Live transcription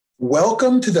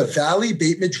Welcome to the Valley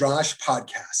Beit Midrash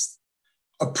podcast,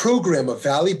 a program of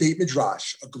Valley Beit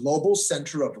Midrash, a global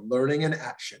center of learning and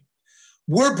action.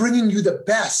 We're bringing you the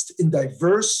best in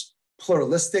diverse,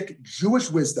 pluralistic Jewish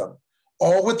wisdom,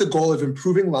 all with the goal of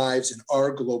improving lives in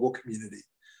our global community.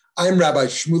 I'm Rabbi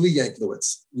Shmuley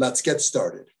Yanklowitz. Let's get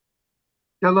started.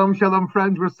 Shalom, shalom,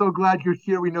 friends. We're so glad you're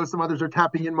here. We know some others are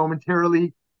tapping in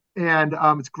momentarily, and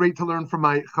it's great to learn from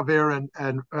my chaver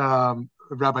and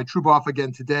Rabbi Truboff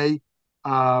again today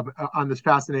on this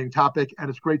fascinating topic. And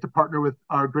it's great to partner with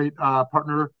our great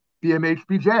partner,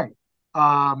 BMHBJ.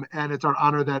 And it's our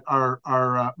honor that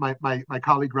my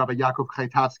colleague, Rabbi Yaakov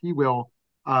Chaitovsky, will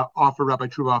offer Rabbi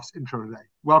Truboff's intro today.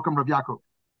 Welcome, Rabbi Yaakov.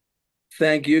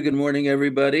 Thank you. Good morning,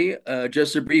 everybody.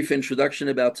 Just a brief introduction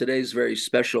about today's very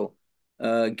special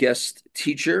guest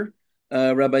teacher.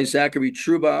 Rabbi Zachary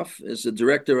Truboff is the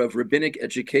Director of Rabbinic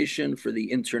Education for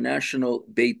the International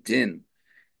Beit Din.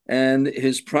 And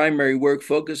his primary work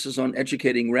focuses on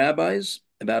educating rabbis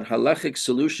about halachic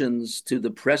solutions to the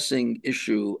pressing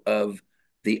issue of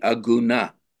the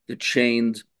aguna, the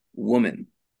chained woman.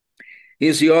 He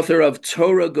is the author of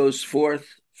Torah Goes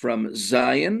Forth from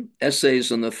Zion,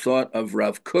 Essays on the Thought of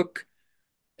Rav Kook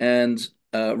and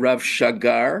Rav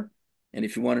Shagar. And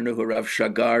if you want to know who Rav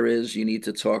Shagar is, you need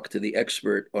to talk to the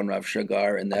expert on Rav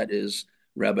Shagar, and that is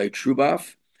Rabbi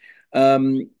Truboff.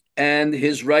 And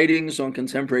his writings on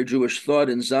contemporary Jewish thought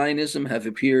and Zionism have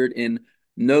appeared in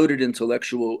noted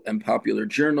intellectual and popular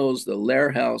journals, the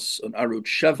Lehr House, on Arutz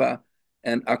Sheva,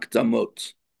 and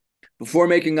Akdamot. Before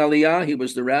making Aliyah, he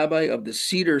was the rabbi of the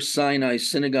Cedar Sinai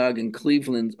Synagogue in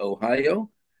Cleveland, Ohio.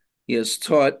 He has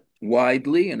taught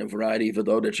widely in a variety of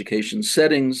adult education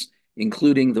settings,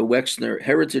 including the Wexner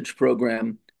Heritage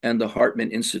Program and the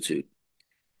Hartman Institute.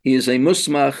 He is a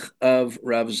musmach of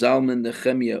Rav Zalman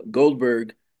Nehemiah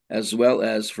Goldberg, as well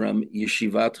as from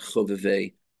Yeshivat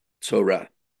Chovevei Torah.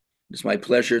 It's my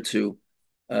pleasure to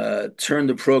turn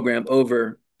the program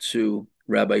over to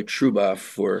Rabbi Truboff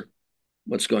for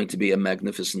what's going to be a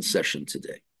magnificent session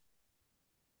today.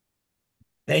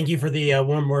 Thank you for the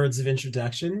warm words of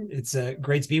introduction. It's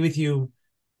great to be with you,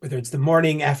 whether it's the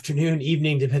morning, afternoon,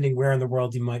 evening, depending where in the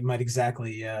world you might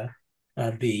exactly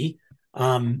be.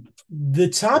 The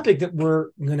topic that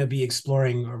we're going to be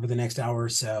exploring over the next hour or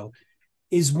so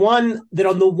is one that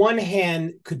on the one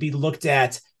hand could be looked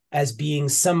at as being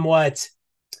somewhat,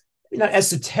 not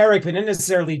esoteric, but not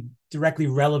necessarily directly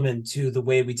relevant to the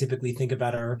way we typically think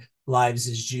about our lives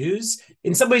as Jews.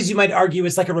 In some ways, you might argue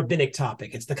it's like a rabbinic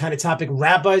topic. It's the kind of topic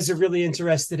rabbis are really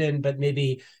interested in, but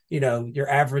maybe, your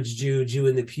average Jew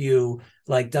in the pew,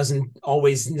 doesn't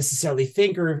always necessarily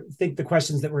think the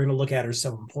questions that we're going to look at are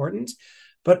so important.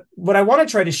 But what I want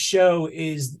to try to show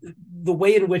is the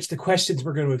way in which the questions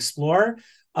we're going to explore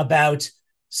about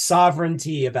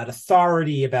sovereignty, about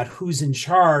authority, about who's in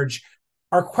charge,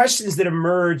 are questions that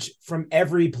emerge from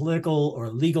every political or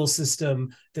legal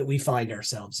system that we find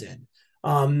ourselves in.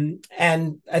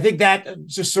 And I think that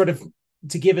just sort of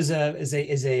to give as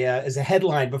a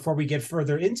headline before we get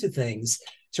further into things,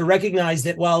 to recognize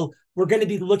that while we're going to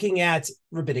be looking at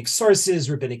rabbinic sources,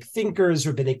 rabbinic thinkers,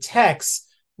 rabbinic texts,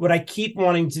 what I keep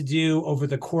wanting to do over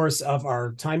the course of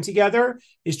our time together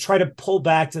is try to pull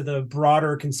back to the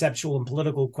broader conceptual and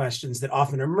political questions that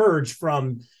often emerge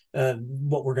from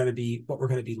what we're going to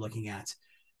be looking at.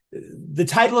 The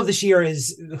title of this year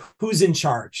is Who's in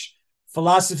Charge?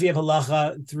 Philosophy of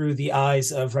Halakhah through the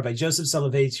eyes of Rabbi Joseph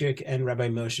Soloveitchik and Rabbi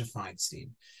Moshe Feinstein.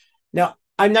 Now,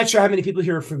 I'm not sure how many people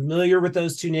here are familiar with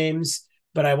those two names,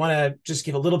 but I want to just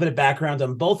give a little bit of background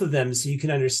on both of them so you can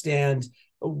understand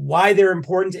why they're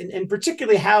important and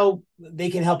particularly how they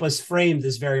can help us frame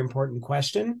this very important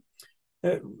question.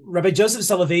 Rabbi Joseph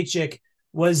Soloveitchik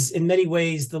was in many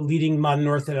ways the leading modern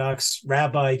Orthodox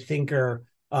rabbi thinker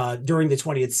during the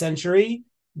 20th century,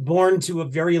 born to a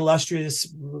very illustrious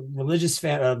religious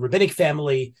rabbinic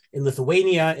family in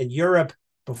Lithuania and Europe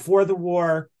before the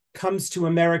war, comes to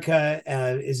America,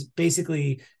 is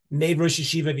basically made Rosh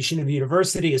Yeshiva of Yeshiva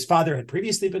University. His father had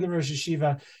previously been the Rosh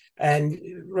Yeshiva. And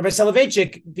Rabbi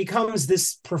Soloveitchik becomes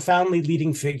this profoundly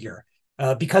leading figure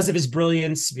because of his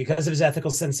brilliance, because of his ethical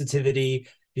sensitivity,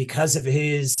 because of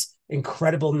his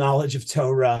incredible knowledge of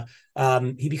Torah.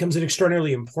 He becomes an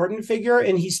extraordinarily important figure,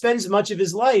 and he spends much of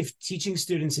his life teaching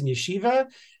students in yeshiva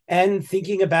and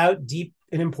thinking about deep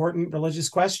and important religious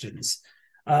questions.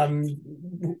 The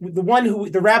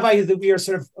rabbi that we are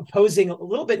sort of opposing a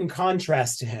little bit in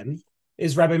contrast to him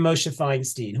is Rabbi Moshe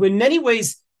Feinstein, who in many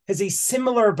ways has a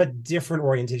similar but different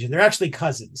orientation. They're actually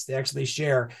cousins. They actually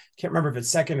share, can't remember if it's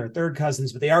second or third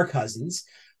cousins, but they are cousins.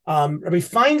 Rabbi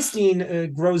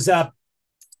Feinstein grows up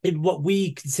in what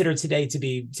we consider today to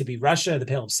be Russia, the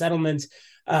Pale of Settlement.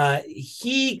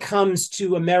 He comes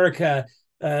to America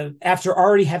after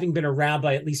already having been a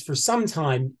rabbi, at least for some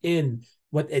time, in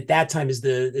what at that time is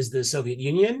the Soviet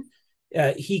Union.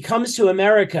 He comes to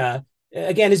America.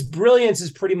 Again, his brilliance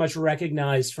is pretty much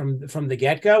recognized from the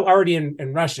get-go. Already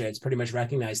in Russia, it's pretty much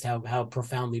recognized how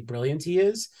profoundly brilliant he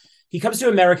is. He comes to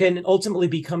America and ultimately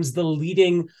becomes the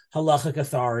leading halachic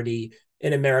authority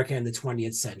in America in the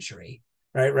 20th century.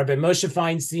 Right, Rabbi Moshe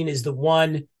Feinstein is the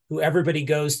one who everybody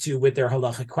goes to with their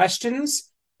halachic questions.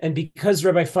 And because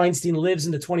Rabbi Feinstein lives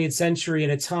in the 20th century in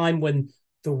a time when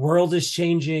the world is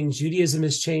changing, Judaism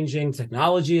is changing,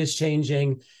 technology is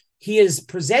changing, he is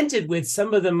presented with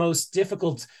some of the most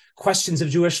difficult questions of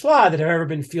Jewish law that have ever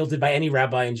been fielded by any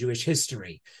rabbi in Jewish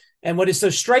history. And what is so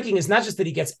striking is not just that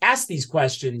he gets asked these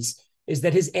questions, is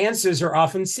that his answers are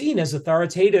often seen as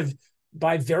authoritative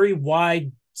by very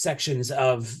wide sections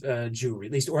of Jewry,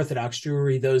 at least Orthodox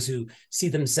Jewry, those who see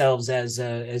themselves as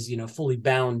fully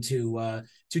bound to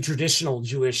traditional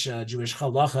Jewish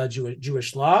halacha,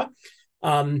 Jewish law.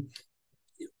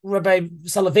 Rabbi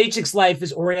Soloveitchik's life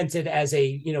is oriented as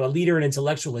a leader, an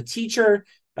intellectual, a teacher.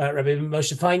 Rabbi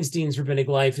Moshe Feinstein's rabbinic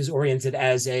life is oriented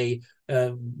as a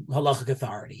halachic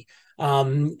authority.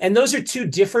 And those are two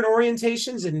different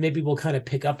orientations, and maybe we'll kind of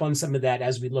pick up on some of that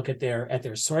as we look at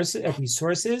their sources, at these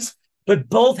sources. But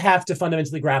both have to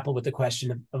fundamentally grapple with the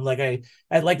question of like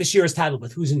I like the Shira's title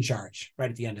with who's in charge, right,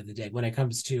 at the end of the day, when it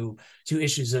comes to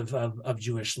issues of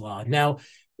Jewish law. Now,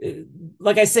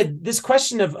 like I said, this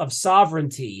question of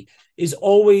sovereignty is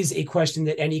always a question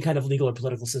that any kind of legal or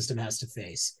political system has to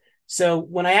face. So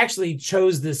when I actually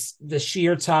chose the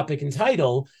Shir topic and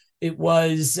title, it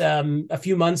was a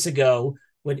few months ago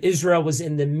when Israel was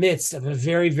in the midst of a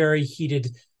very, very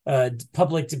heated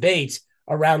public debate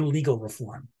around legal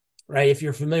reform. Right, if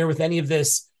you're familiar with any of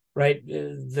this, right,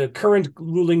 the current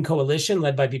ruling coalition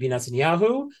led by Bibi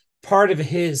Netanyahu, part of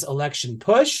his election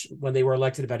push when they were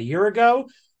elected about a year ago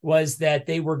was that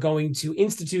they were going to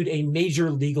institute a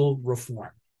major legal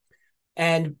reform.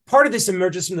 And part of this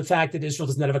emerges from the fact that Israel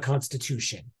does not have a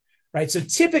constitution, right? So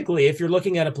typically, if you're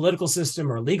looking at a political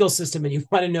system or a legal system and you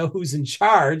want to know who's in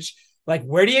charge, like,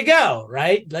 where do you go,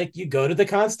 right? Like, you go to the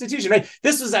Constitution, right?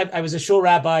 I was a shul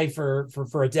rabbi for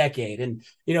a decade. And,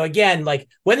 again, like,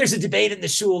 when there's a debate in the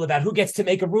shul about who gets to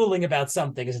make a ruling about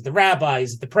something, is it the rabbi?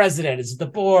 Is it the president? Is it the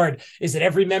board? Is it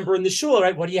every member in the shul,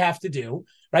 right? What do you have to do,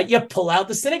 right? You pull out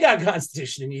the synagogue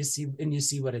constitution and you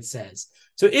see what it says.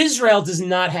 So Israel does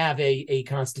not have a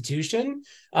constitution,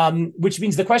 which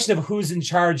means the question of who's in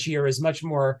charge here is much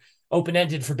more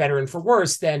open-ended, for better and for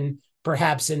worse, than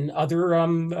perhaps in other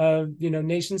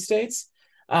nation states.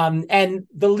 And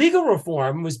the legal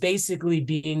reform was basically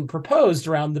being proposed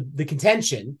around the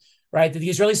contention, right, that the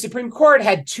Israeli Supreme Court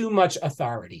had too much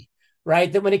authority,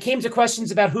 right? That when it came to questions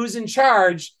about who's in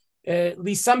charge, at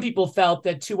least some people felt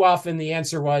that too often the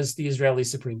answer was the Israeli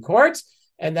Supreme Court.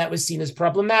 And that was seen as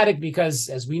problematic because,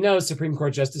 as we know, Supreme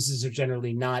Court justices are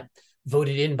generally not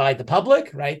voted in by the public,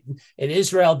 right? In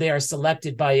Israel, they are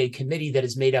selected by a committee that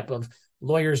is made up of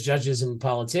lawyers, judges, and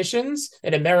politicians.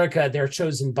 In America, they're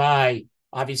chosen by,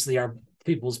 obviously, our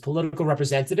people's political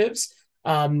representatives.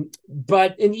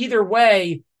 But in either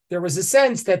way, there was a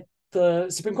sense that the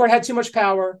Supreme Court had too much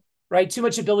power, right? Too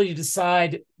much ability to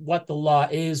decide what the law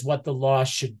is, what the law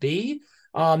should be.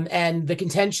 And the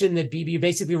contention that Bibi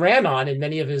basically ran on, and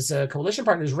many of his coalition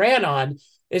partners ran on,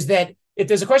 is that if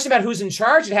there's a question about who's in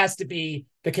charge, it has to be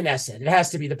the Knesset. It has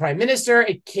to be the prime minister.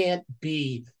 It can't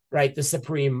be, right, the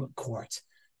Supreme Court.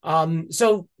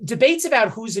 So debates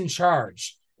about who's in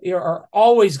charge are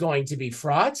always going to be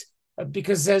fraught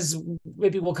because, as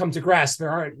maybe we'll come to grasp,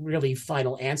 there aren't really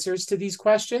final answers to these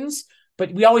questions,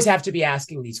 but we always have to be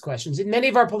asking these questions. And many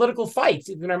of our political fights,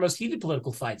 even our most heated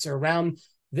political fights, are around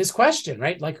this question,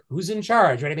 right? Like, who's in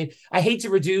charge, right? I mean, I hate to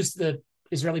reduce the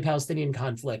Israeli-Palestinian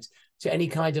conflict to any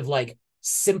kind of like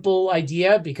simple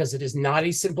idea, because it is not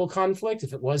a simple conflict.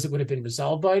 If it was, it would have been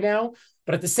resolved by now.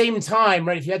 But at the same time,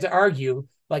 right, if you had to argue,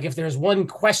 like, if there's one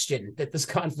question that this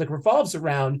conflict revolves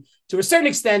around, to a certain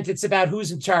extent, it's about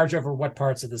who's in charge over what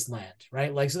parts of this land,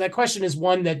 right? Like, so that question is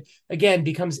one that, again,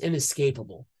 becomes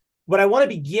inescapable. What I want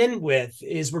to begin with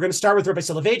is we're going to start with Rabbi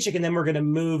Soloveitchik, and then we're going to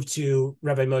move to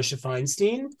Rabbi Moshe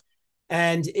Feinstein.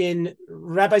 And in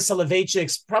Rabbi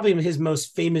Soloveitchik's, probably his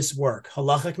most famous work,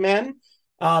 Halakhah Man,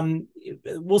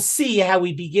 we'll see how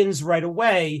he begins right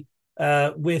away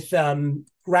with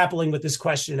grappling with this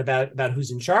question about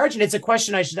who's in charge. And it's a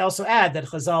question, I should also add, that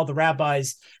Chazal, the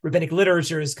rabbis, rabbinic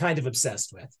literature, is kind of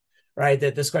obsessed with, right?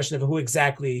 That this question of who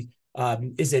exactly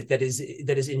is it that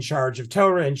is in charge of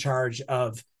Torah, in charge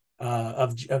of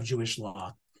Jewish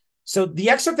law. So the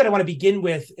excerpt that I want to begin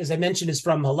with, as I mentioned, is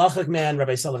from Halakhah man,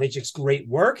 Rabbi Soloveitchik's great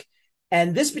work.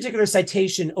 And this particular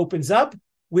citation opens up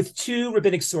with two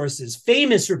rabbinic sources,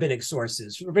 famous rabbinic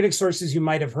sources you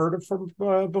might have heard of from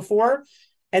before.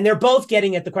 And they're both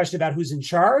getting at the question about who's in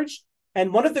charge.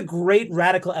 And one of the great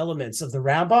radical elements of the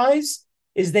rabbis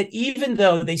is that even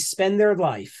though they spend their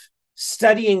life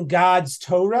studying God's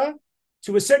Torah,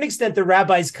 to a certain extent, the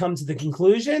rabbis come to the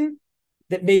conclusion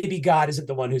that maybe God isn't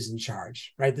the one who's in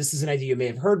charge, right? This is an idea you may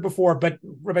have heard before, but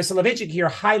Rabbi Soloveitchik here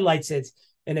highlights it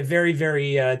in a very,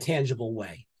 very tangible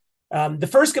way. The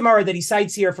first Gemara that he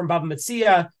cites here from Baba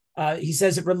Metzia, he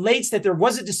says it relates that there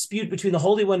was a dispute between the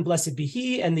Holy One, blessed be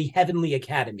He, and the Heavenly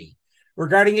Academy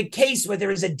regarding a case where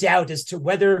there is a doubt as to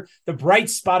whether the bright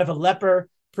spot of a leper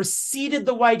preceded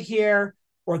the white hair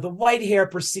or the white hair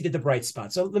preceded the bright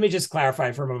spot. So let me just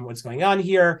clarify for a moment what's going on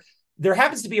here. There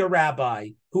happens to be a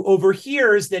rabbi who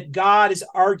overhears that God is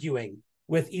arguing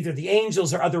with either the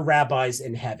angels or other rabbis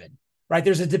in heaven, right?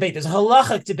 There's a debate. There's a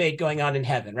halachic debate going on in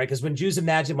heaven, right? Because when Jews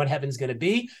imagine what heaven's going to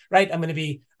be, right? I'm going to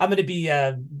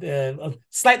be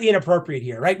slightly inappropriate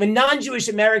here, right? When non-Jewish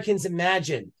Americans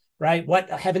imagine, right, what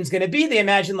heaven's going to be, they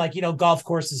imagine golf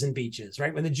courses and beaches,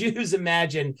 right? When the Jews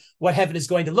imagine what heaven is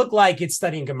going to look like, it's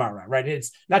studying Gemara, right?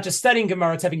 It's not just studying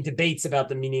Gemara; it's having debates about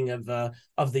the meaning of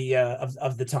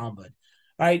the Talmud,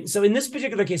 right? So in this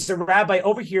particular case, the rabbi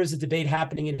overhears a debate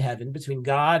happening in heaven between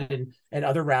God and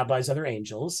other rabbis, other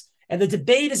angels, and the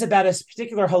debate is about a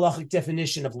particular halachic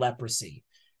definition of leprosy.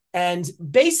 And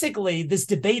basically, this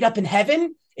debate up in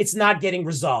heaven, it's not getting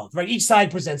resolved, right? Each side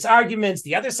presents arguments,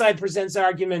 the other side presents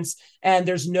arguments, and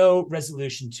there's no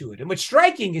resolution to it. And what's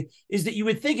striking is that you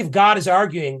would think if God is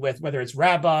arguing with whether it's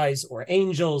rabbis or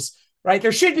angels, right,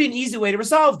 there should be an easy way to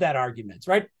resolve that argument,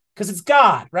 right? Because it's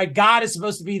God, right? God is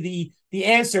supposed to be the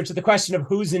answer to the question of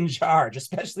who's in charge,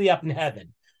 especially up in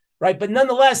heaven, right? But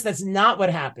nonetheless, that's not what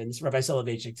happens, Rabbi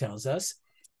Soloveitchik tells us.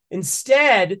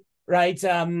 Instead, right,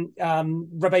 Rabbi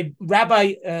Bar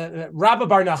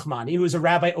Nachmani, who is a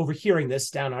rabbi overhearing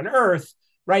this down on earth,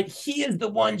 right, he is the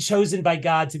one chosen by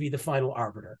God to be the final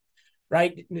arbiter,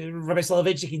 right? Rabbi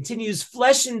Soloveitchik continues,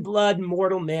 flesh and blood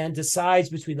mortal man decides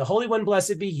between the Holy One,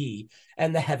 blessed be He,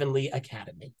 and the Heavenly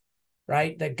Academy,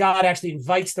 right? That God actually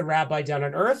invites the rabbi down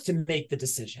on earth to make the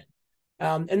decision.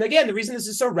 And again, the reason this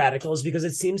is so radical is because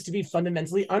it seems to be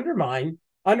fundamentally undermining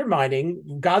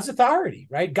God's authority,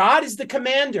 right? God is the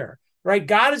commander, right?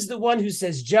 God is the one who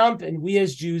says jump, and we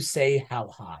as Jews say how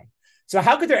high. So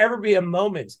how could there ever be a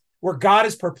moment where God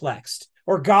is perplexed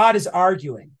or God is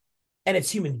arguing, and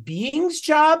it's human beings'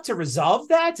 job to resolve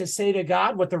that, to say to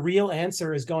God what the real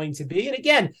answer is going to be? And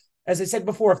again, as I said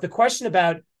before, if the question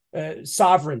about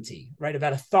sovereignty, right,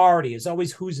 about authority is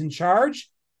always who's in charge,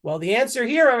 well, the answer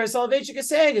here, as Soloveitchik is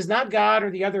saying, is not God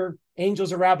or the other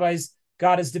angels or rabbis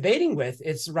God is debating with.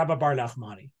 It's Rabbi Bar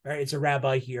Nachmani, right? It's a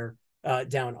rabbi here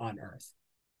down on earth.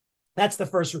 That's the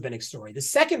first rabbinic story. The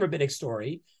second rabbinic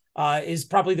story is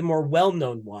probably the more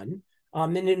well-known one,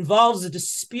 and it involves a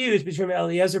dispute between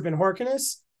Eliezer ben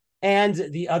Horkenes and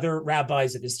the other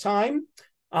rabbis of his time.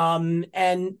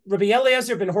 And Rabbi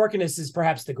Eliezer ben Horkenes is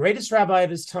perhaps the greatest rabbi of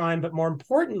his time, but more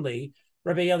importantly,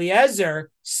 Rabbi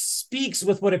Eliezer speaks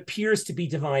with what appears to be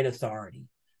divine authority.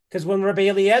 Because when Rabbi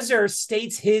Eliezer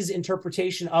states his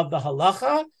interpretation of the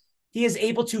halakhah, he is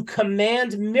able to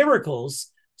command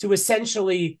miracles to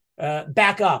essentially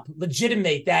back up,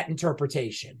 legitimate that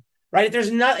interpretation, right? If there's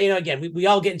not, again, we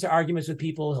all get into arguments with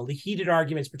people, heated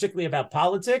arguments, particularly about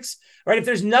politics, right? If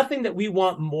there's nothing that we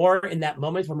want more in that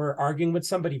moment when we're arguing with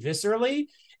somebody viscerally,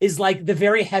 is like the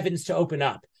very heavens to open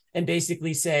up and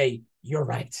basically say, you're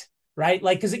right. Right?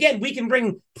 Because again, we can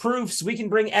bring proofs, we can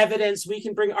bring evidence, we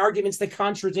can bring arguments that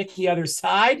contradict the other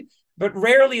side, but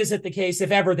rarely is it the case, if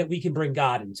ever, that we can bring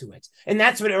God into it. And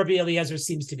that's what Rabbi Eliezer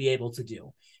seems to be able to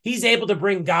do. He's able to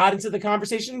bring God into the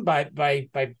conversation by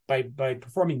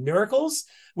performing miracles,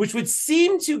 which would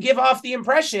seem to give off the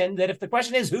impression that if the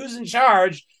question is who's in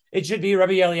charge, it should be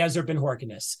Rabbi Eliezer ben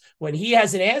Horkenes. When he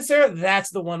has an answer, that's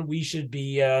the one we should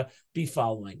be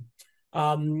following.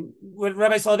 What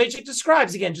Rabbi Soloveitchik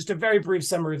describes, again, just a very brief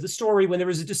summary of the story, when there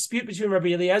was a dispute between Rabbi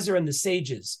Eliezer and the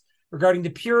sages regarding the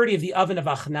purity of the oven of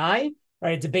Achnai,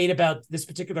 right? A debate about this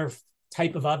particular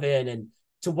type of oven and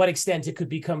to what extent it could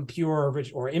become pure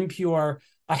or impure.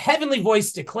 A heavenly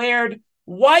voice declared,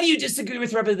 why do you disagree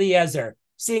with Rabbi Eliezer?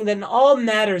 Seeing that in all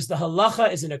matters, the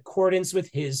halacha is in accordance with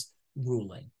his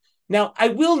ruling. Now, I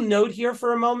will note here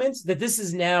for a moment that this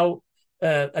is now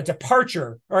a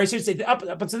departure, or I should say,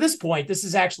 up to this point, this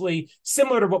is actually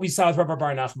similar to what we saw with Rabbi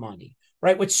Bar Nachmani,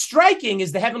 right? What's striking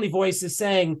is the heavenly voice is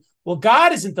saying, well,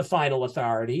 God isn't the final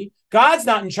authority. God's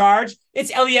not in charge.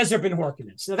 It's Eliezer ben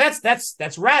Horkinus. So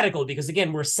that's radical because,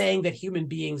 again, we're saying that human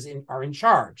beings are in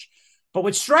charge. But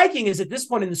what's striking is at this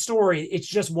point in the story, it's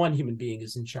just one human being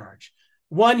is in charge.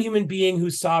 One human being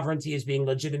whose sovereignty is being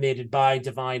legitimated by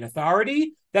divine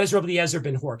authority. That is Rabbi Eliezer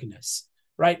ben Horkinus.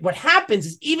 Right? What happens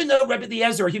is even though Rabbi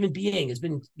Eliezer, a human being, has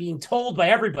been being told by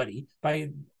everybody, by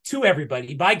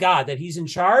God that he's in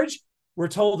charge, we're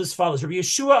told as follows. Rabbi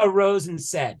Yeshua arose and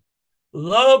said,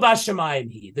 Lo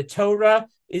b'shamayim hi, the Torah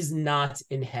is not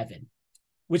in heaven,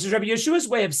 which is Rabbi Yeshua's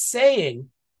way of saying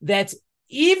that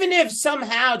even if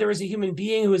somehow there is a human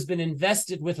being who has been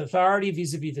invested with authority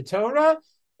vis-a-vis the Torah,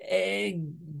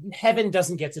 heaven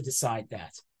doesn't get to decide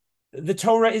that. The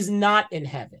Torah is not in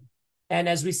heaven. And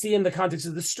as we see in the context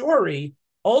of the story,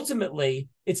 ultimately,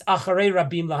 it's acharei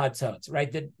rabim lahatot,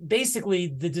 right? That basically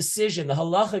the decision, the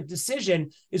halachic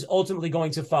decision, is ultimately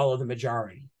going to follow the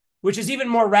majority, which is even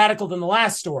more radical than the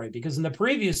last story, because in the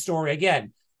previous story,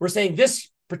 again, we're saying this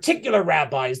particular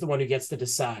rabbi is the one who gets to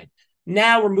decide.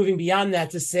 Now we're moving beyond that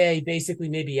to say basically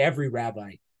maybe every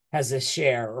rabbi has a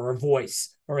share or a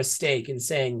voice or a stake in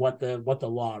saying what the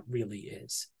law really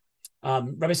is.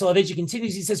 Rabbi Soloveitchik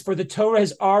continues, he says, for the Torah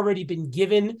has already been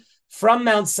given from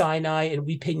Mount Sinai, and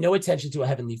we pay no attention to a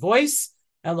heavenly voice.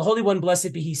 And the Holy One,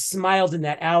 blessed be he, smiled in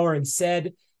that hour and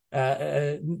said,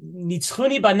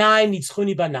 Nitzchuni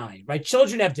banai, my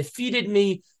children have defeated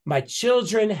me. My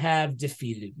children have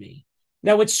defeated me.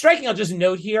 Now, what's striking, I'll just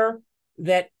note here,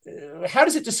 that how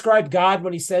does it describe God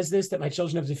when he says this, that my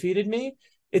children have defeated me?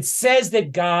 It says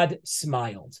that God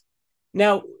smiled.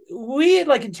 Now, we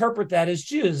interpret that as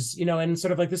Jews, in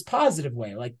sort of like this positive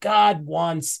way, like God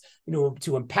wants,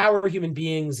 to empower human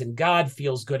beings, and God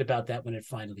feels good about that when it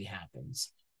finally happens.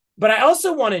 But I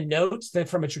also want to note that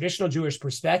from a traditional Jewish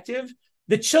perspective,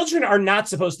 the children are not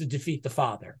supposed to defeat the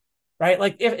father, right?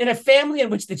 Like if in a family in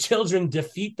which the children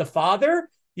defeat the father,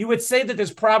 you would say that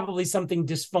there's probably something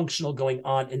dysfunctional going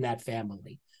on in that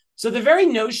family. So the very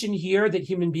notion here that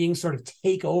human beings sort of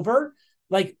take over,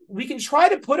 we can try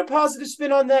to put a positive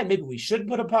spin on that. Maybe we should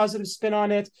put a positive spin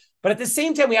on it. But at the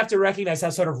same time, we have to recognize how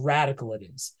sort of radical it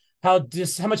is, how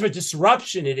much of a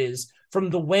disruption it is from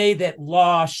the way that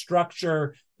law,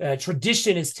 structure,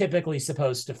 tradition is typically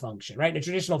supposed to function, right? In a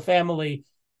traditional family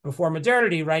before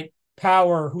modernity, right?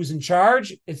 Power, who's in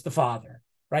charge? It's the father,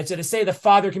 right? So to say the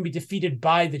father can be defeated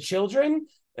by the children,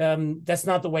 that's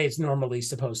not the way it's normally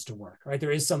supposed to work, right?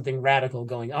 There is something radical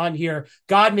going on here.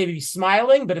 God may be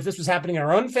smiling, but if this was happening in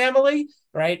our own family,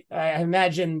 right? I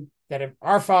imagine that if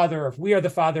we are the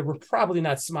father, we're probably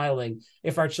not smiling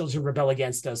if our children rebel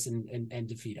against us and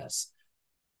defeat us.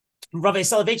 Rabbi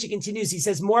Soloveitchik continues, he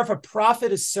says, more if a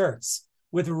prophet asserts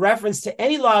with reference to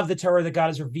any law of the Torah that God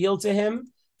has revealed to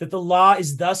him, that the law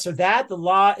is thus or that, the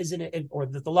law is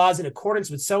that the law is in accordance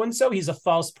with so-and-so, he's a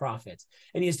false prophet,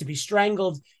 and he is to be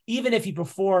strangled, even if he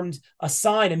performed a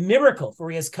sign, a miracle, for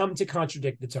he has come to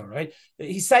contradict the Torah, right?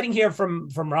 He's citing here from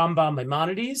Rambam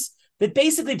Maimonides, that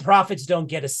basically prophets don't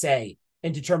get a say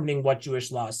in determining what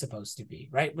Jewish law is supposed to be,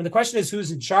 right? When the question is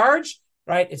who's in charge,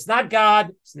 right? It's not God,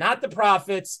 it's not the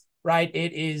prophets, right?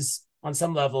 It is, on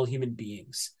some level, human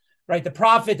beings. Right, the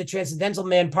prophet, the transcendental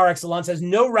man par excellence, has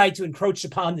no right to encroach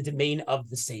upon the domain of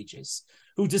the sages,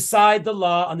 who decide the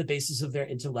law on the basis of their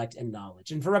intellect and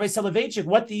knowledge. And for Rabbi Soloveitchik,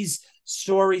 what these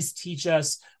stories teach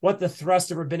us, what the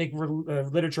thrust of rabbinic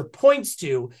literature points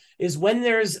to, is when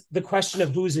there's the question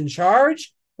of who's in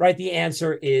charge, right, the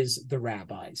answer is the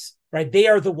rabbis. Right, they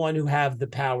are the one who have the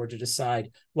power to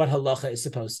decide what halacha is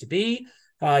supposed to be.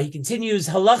 He continues,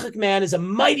 halachic man is a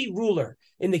mighty ruler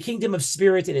in the kingdom of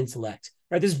spirit and intellect.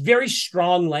 Right, there's very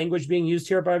strong language being used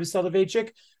here by Rabbi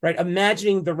Soloveitchik, right?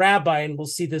 Imagining the rabbi, and we'll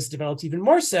see this developed even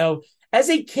more so, as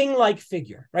a king-like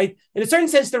figure, right? In a certain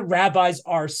sense, the rabbis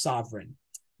are sovereign.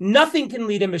 Nothing can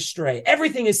lead him astray.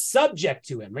 Everything is subject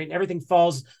to him, right? Everything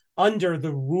falls under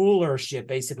the rulership,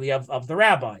 basically, of the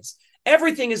rabbis.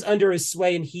 Everything is under his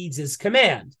sway and heeds his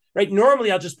command, right?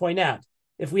 Normally, I'll just point out,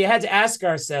 if we had to ask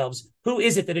ourselves, who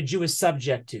is it that a Jew is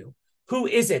subject to? Who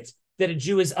is it that a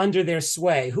Jew is under their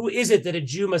sway? Who is it that a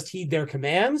Jew must heed their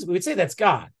commands? We would say that's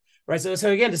God, right? So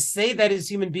again, to say that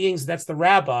as human beings, that's the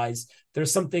rabbis,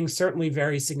 there's something certainly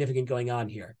very significant going on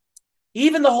here.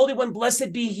 Even the Holy One,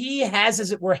 blessed be he, has,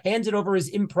 as it were, handed over his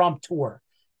impromptu,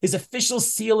 his official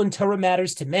seal in Torah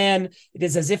matters to man. It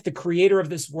is as if the creator of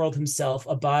this world himself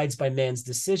abides by man's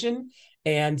decision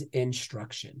and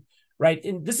instruction, right?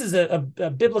 And this is a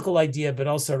biblical idea, but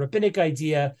also a rabbinic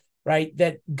idea, right?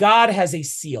 That God has a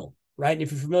seal. Right. And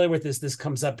if you're familiar with this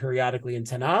comes up periodically in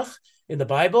Tanakh, in the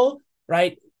Bible,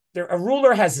 right? A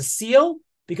ruler has a seal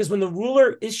because when the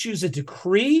ruler issues a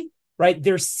decree, right,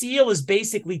 their seal is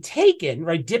basically taken,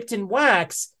 right, dipped in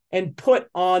wax and put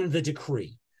on the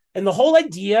decree. And the whole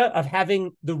idea of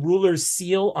having the ruler's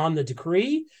seal on the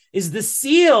decree is the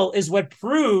seal is what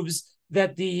proves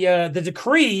that the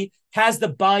decree has the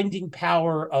binding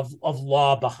power of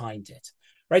law behind it,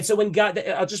 right? So when God,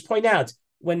 I'll just point out,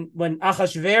 when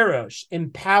Achashverosh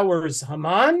empowers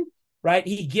Haman, right,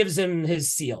 he gives him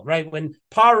his seal, right? When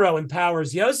Paro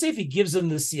empowers Yosef, he gives him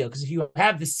the seal, because if you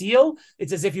have the seal,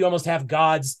 it's as if you almost have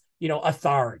God's,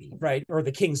 authority, right? Or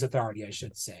the king's authority, I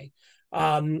should say.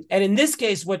 And in this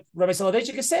case, what Rabbi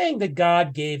Soloveitchik is saying, that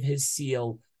God gave his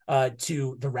seal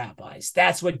to the rabbis.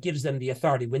 That's what gives them the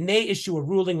authority. When they issue a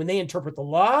ruling, when they interpret the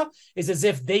law, is as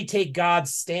if they take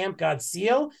God's stamp, God's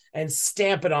seal, and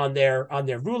stamp it on their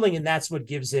ruling, and that's what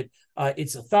gives it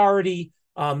its authority.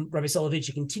 Rabbi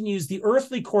Soloveitchik continues, the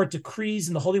earthly court decrees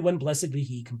and the Holy One, blessed be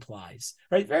he, complies.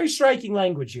 Right? Very striking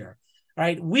language here.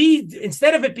 Right? We,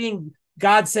 instead of it being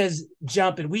God says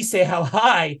jump and we say how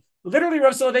high, literally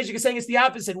Rabbi Soloveitchik is saying it's the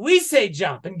opposite. We say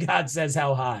jump and God says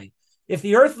how high. If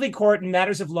the earthly court in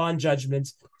matters of law and judgment,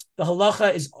 the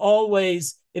halacha is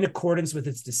always in accordance with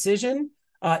its decision.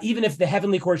 Even if the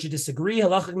heavenly court should disagree,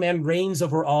 halachic man reigns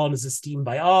over all and is esteemed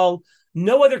by all.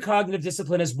 No other cognitive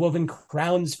discipline has woven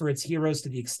crowns for its heroes to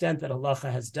the extent that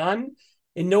halacha has done.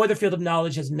 In no other field of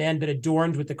knowledge has man been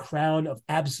adorned with the crown of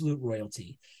absolute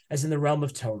royalty, as in the realm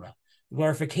of Torah. The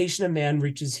glorification of man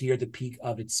reaches here the peak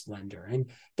of its splendor. And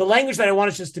the language that I want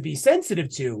us just to be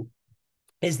sensitive to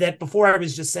is that before I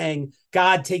was just saying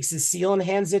God takes his seal and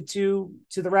hands it to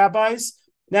the rabbis.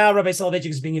 Now Rabbi Soloveitchik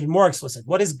is being even more explicit.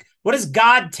 What does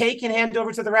God take and hand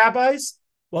over to the rabbis?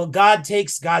 Well, God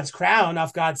takes God's crown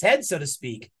off God's head, so to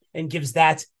speak, and gives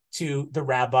that to the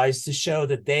rabbis to show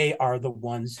that they are the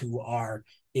ones who are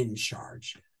in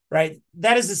charge. Right?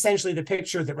 That is essentially the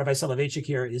picture that Rabbi Soloveitchik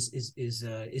here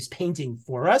is painting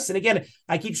for us. And again,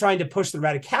 I keep trying to push the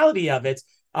radicality of it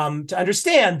to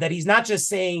understand that he's not just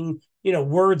saying,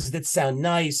 words that sound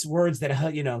nice, words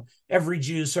that, every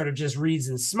Jew sort of just reads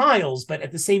and smiles, but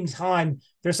at the same time,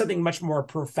 there's something much more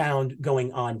profound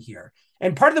going on here.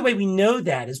 And part of the way we know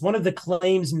that is one of the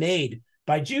claims made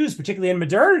by Jews, particularly in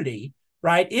modernity,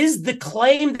 right, is the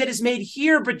claim that is made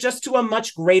here, but just to a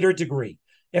much greater degree.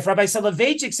 If Rabbi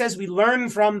Soloveitchik says we learn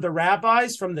from the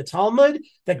rabbis, from the Talmud,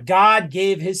 that God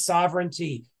gave his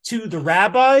sovereignty to the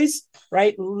rabbis,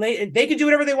 right? They can do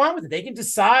whatever they want with it. They can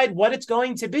decide what it's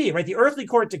going to be, right? The earthly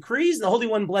court decrees, and the Holy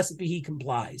One, blessed be he,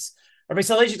 complies. Rabbi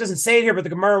Soloveitchik doesn't say it here, but the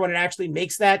Gemara, when it actually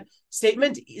makes that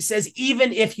statement, it says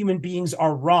even if human beings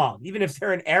are wrong, even if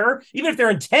they're in error, even if they're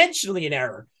intentionally in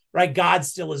error, right, God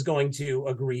still is going to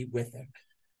agree with them.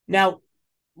 Now,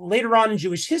 later on in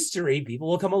Jewish history, people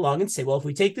will come along and say, well, if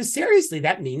we take this seriously,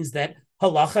 that means that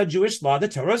halacha, Jewish law, the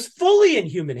Torah is fully in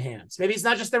human hands. Maybe it's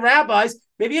not just the rabbis,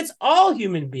 maybe it's all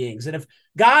human beings. And if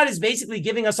God is basically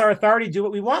giving us our authority to do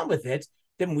what we want with it,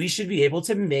 then we should be able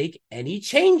to make any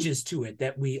changes to it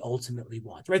that we ultimately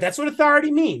want, right? That's what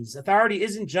authority means. Authority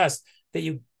isn't just that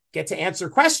you get to answer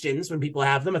questions when people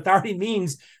have them. Authority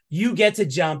means you get to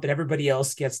jump and everybody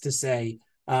else gets to say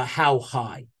how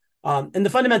high. And the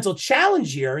fundamental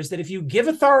challenge here is that if you give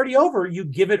authority over, you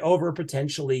give it over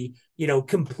potentially,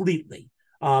 completely.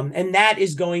 And that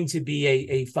is going to be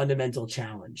a fundamental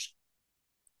challenge.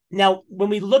 Now, when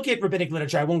we look at rabbinic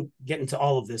literature, I won't get into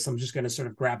all of this. I'm just going to sort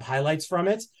of grab highlights from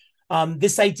it.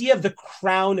 This idea of the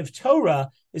crown of Torah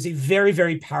is a very,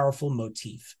 very powerful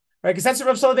motif, right? Because that's what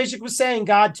Rabbi Soloveitchik was saying.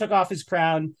 God took off his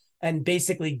crown and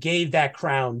basically gave that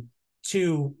crown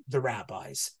to the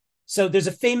rabbis. So there's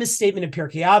a famous statement in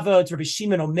Pirkei Avot, Rabbi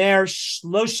Shimon Omer,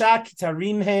 Shlosha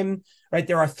Ketarim Hem, right?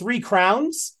 There are three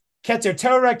crowns, Keter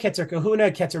Torah, Keter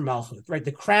Kahuna, Keter Malchut, right?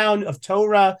 The crown of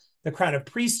Torah, the crown of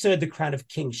priesthood, the crown of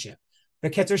kingship. The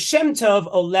Keter Shem Tov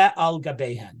Ole Al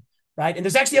Gabehen, right? And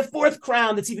there's actually a fourth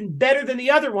crown that's even better than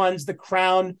the other ones, the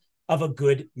crown of a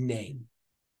good name.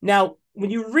 Now, when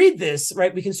you read this,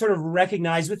 right, we can sort of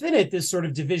recognize within it this sort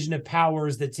of division of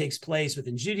powers that takes place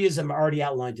within Judaism, already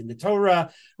outlined in the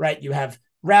Torah, right? You have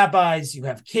rabbis, you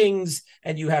have kings,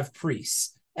 and you have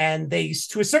priests. And they,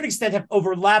 to a certain extent, have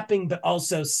overlapping but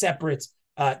also separate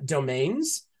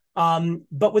domains.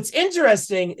 But what's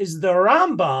interesting is the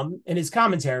Rambam in his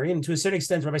commentary, and to a certain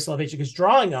extent, Rabbi Soloveitchik is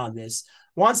drawing on this,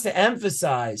 wants to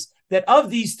emphasize that of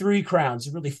these three crowns,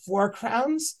 really four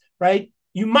crowns, right?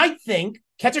 You might think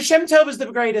Keter Shem Tov is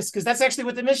the greatest because that's actually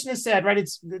what the Mishnah said, right?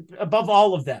 It's above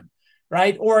all of them,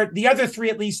 right? Or the other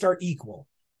three at least are equal.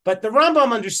 But the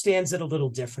Rambam understands it a little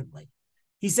differently.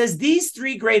 He says these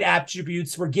three great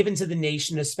attributes were given to the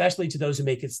nation, especially to those who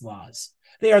make its laws.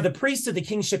 They are the priesthood, the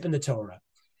kingship, and the Torah.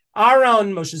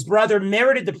 Aaron, Moshe's brother,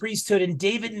 merited the priesthood, and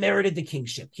David merited the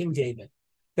kingship, King David.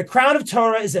 The crown of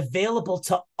Torah is available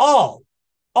to all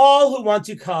who want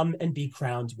to come and be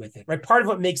crowned with it, right? Part of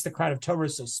what makes the crown of Torah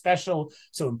so special,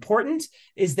 so important,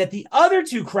 is that the other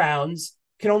two crowns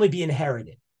can only be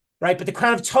inherited, right? But the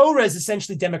crown of Torah is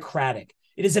essentially democratic.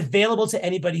 It is available to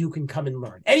anybody who can come and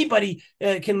learn. Anybody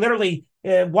can literally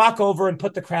walk over and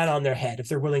put the crown on their head if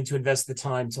they're willing to invest the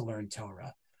time to learn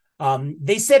Torah.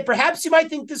 They said, perhaps you might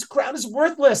think this crown is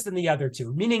worthless than the other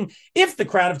two, meaning if the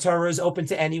crown of Torah is open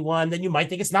to anyone, then you might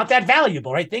think it's not that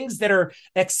valuable, right? Things that are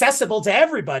accessible to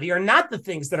everybody are not the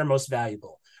things that are most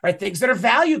valuable, right? Things that are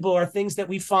valuable are things that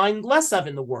we find less of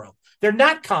in the world. They're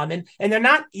not common and they're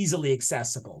not easily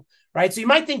accessible, right? So you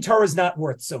might think Torah is not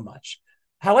worth so much.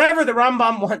 However, the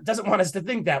Rambam doesn't want us to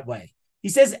think that way. He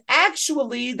says,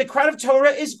 actually, the crown of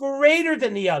Torah is greater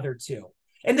than the other two.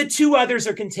 And the two others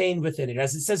are contained within it.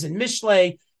 As it says in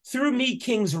Mishlei, through me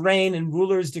kings reign and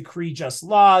rulers decree just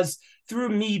laws. Through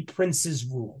me princes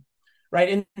rule,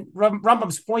 right? And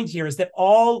Rambam's point here is that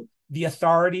all the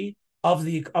authority of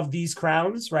these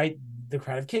crowns, right? The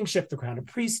crown of kingship, the crown of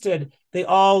priesthood, they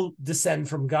all descend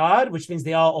from God, which means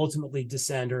they all ultimately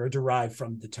descend or derive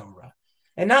from the Torah.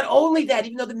 And not only that,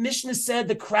 even though the Mishnah said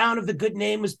the crown of the good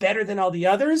name was better than all the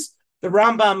others, the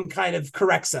Rambam kind of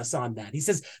corrects us on that. He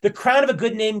says the crown of a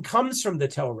good name comes from the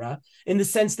Torah in the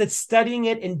sense that studying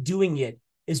it and doing it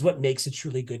is what makes a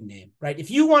truly good name, right? If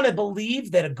you want to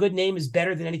believe that a good name is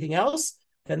better than anything else,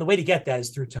 then the way to get that is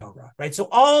through Torah, right? So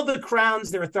all the crowns,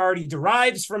 their authority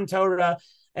derives from Torah,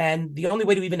 and the only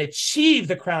way to even achieve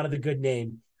the crown of the good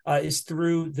name is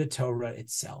through the Torah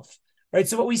itself, right?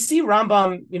 So what we see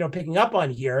Rambam, picking up on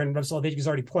here, and Rabbi Soloveitchik has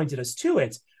already pointed us to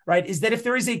it, right, is that if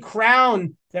there is a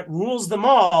crown that rules them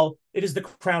all, it is the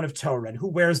crown of Torah. And who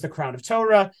wears the crown of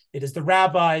Torah? It is the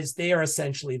rabbis. They are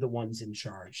essentially the ones in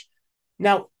charge.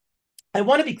 Now, I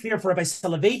want to be clear for Rabbi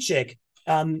Soloveitchik,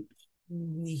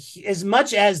 as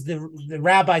much as the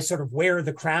rabbis sort of wear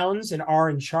the crowns and are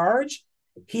in charge,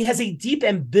 he has a deep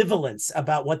ambivalence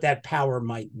about what that power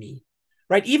might mean,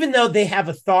 right? Even though they have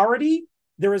authority,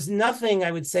 there is nothing, I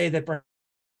would say, that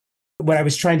what I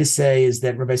was trying to say is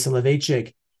that Rabbi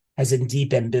Soloveitchik has a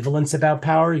deep ambivalence about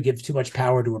power. You give too much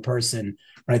power to a person,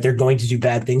 right? They're going to do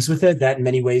bad things with it. That in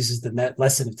many ways is the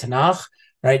lesson of Tanakh,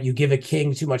 right? You give a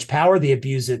king too much power, they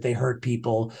abuse it, they hurt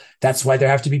people. That's why there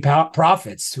have to be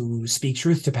prophets who speak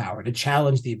truth to power, to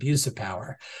challenge the abuse of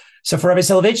power. So for Rabbi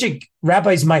Soloveitchik,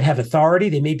 rabbis might have authority,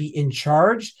 they may be in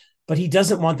charge, but he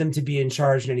doesn't want them to be in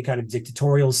charge in any kind of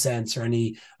dictatorial sense or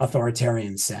any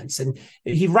authoritarian sense. And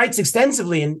he writes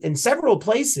extensively in several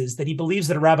places that he believes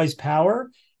that a rabbi's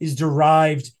power is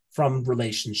derived from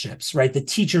relationships, right? The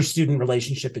teacher-student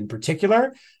relationship in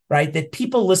particular, right? That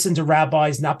people listen to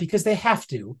rabbis not because they have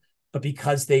to, but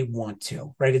because they want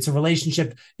to, right? It's a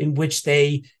relationship in which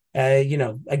they,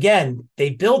 again, they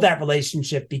build that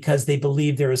relationship because they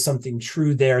believe there is something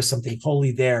true there, something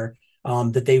holy there,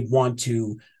 that they want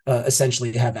to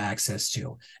essentially have access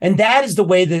to. And that is the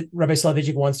way that Rabbi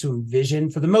Soloveitchik wants to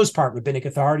envision, for the most part, rabbinic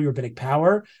authority, rabbinic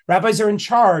power. Rabbis are in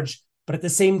charge, but at the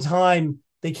same time,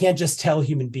 they can't just tell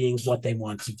human beings what they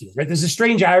want to do, right? There's a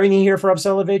strange irony here for Rabbi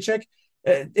Soloveitchik.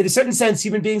 In a certain sense,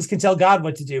 human beings can tell God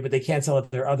what to do, but they can't tell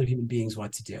other human beings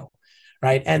what to do,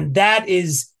 right? And that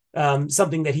is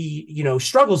something that he,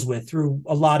 struggles with through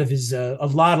a lot of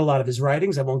his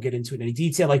writings. I won't get into it in any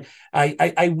detail. Like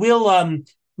I will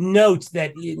note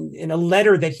that in a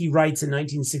letter that he writes in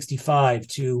 1965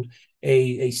 to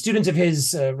a student of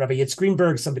his, Rabbi Yitz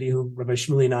Greenberg, somebody who Rabbi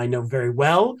Shmuley and I know very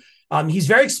well, he's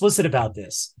very explicit about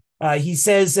this. He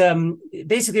says,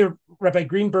 basically, Rabbi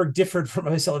Greenberg differed from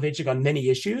Rabbi Soloveitchik on many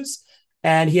issues,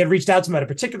 and he had reached out to him at a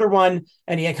particular one,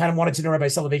 and he had kind of wanted to know Rabbi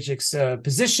Soloveitchik's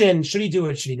position. Should he do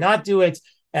it? Should he not do it?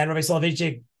 And Rabbi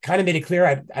Soloveitchik kind of made it clear,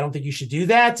 I don't think you should do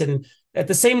that. And at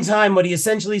the same time, what he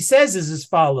essentially says is as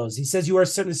follows. He says, you are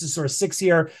certain, this is source 6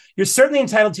 here, you're certainly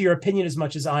entitled to your opinion as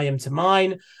much as I am to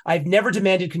mine. I've never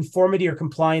demanded conformity or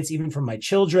compliance, even from my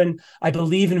children. I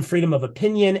believe in freedom of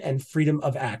opinion and freedom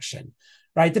of action,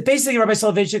 right? That basically Rabbi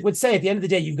Soloveitchik would say, at the end of the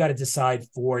day, you've got to decide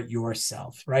for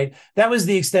yourself, right? That was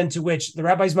the extent to which the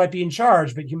rabbis might be in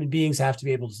charge, but human beings have to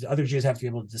be able to, other Jews have to be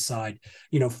able to decide,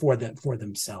 for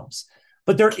themselves.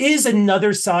 But there is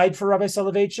another side for Rabbi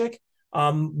Soloveitchik,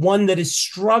 one that is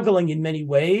struggling in many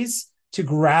ways to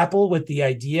grapple with the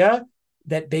idea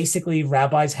that basically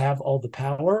rabbis have all the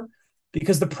power.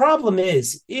 Because the problem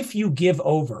is, if you give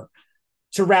over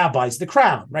to rabbis the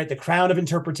crown, right, the crown of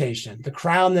interpretation, the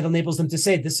crown that enables them to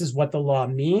say this is what the law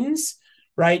means,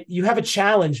 right, you have a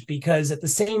challenge, because at the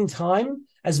same time,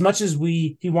 as much as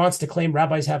he wants to claim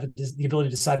rabbis have the ability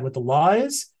to decide what the law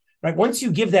is, right? Once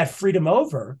you give that freedom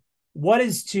over, what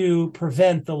is to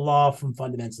prevent the law from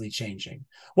fundamentally changing?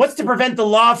 What's to prevent the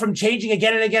law from changing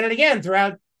again and again and again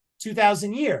throughout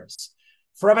 2,000 years?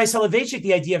 For Rabbi Soloveitchik,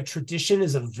 the idea of tradition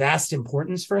is of vast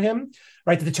importance for him,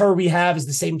 right? That the Torah we have is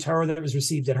the same Torah that was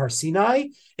received at Har Sinai.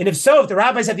 And if so, if the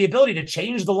rabbis have the ability to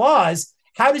change the laws,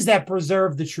 how does that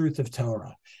preserve the truth of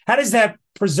Torah? How does that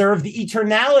preserve the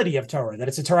eternality of Torah? That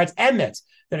it's a Torah emet,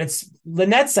 that it's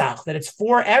lenetzach, that it's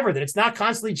forever, that it's not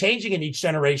constantly changing in each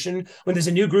generation when there's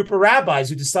a new group of rabbis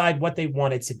who decide what they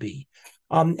want it to be.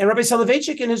 And Rabbi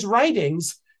Soloveitchik in his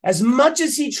writings, as much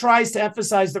as he tries to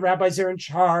emphasize the rabbis are in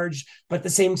charge, but at the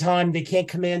same time, they can't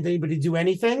command anybody to do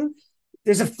anything,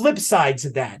 there's a flip side to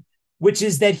that, which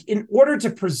is that in order to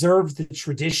preserve the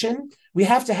tradition, we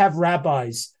have to have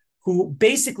rabbis who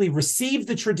basically receive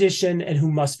the tradition and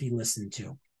who must be listened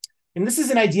to. And this is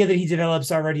an idea that he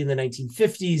develops already in the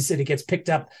 1950s, and it gets picked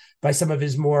up by some of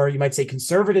his more, you might say,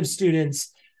 conservative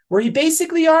students, where he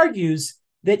basically argues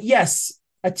that, yes,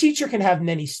 a teacher can have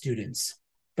many students,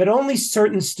 but only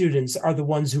certain students are the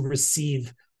ones who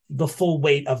receive the full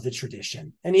weight of the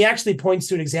tradition. And he actually points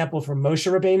to an example from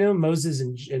Moshe Rabbeinu, Moses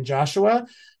and Joshua,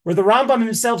 where the Rambam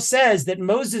himself says that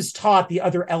Moses taught the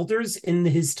other elders in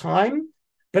his time,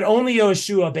 but only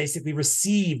Yoshua basically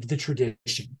received the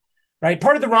tradition, right?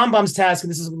 Part of the Rambam's task,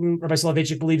 and this is what Rabbi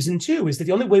Soloveitchik believes in too, is that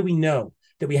the only way we know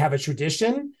that we have a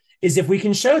tradition is if we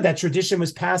can show that tradition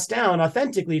was passed down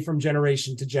authentically from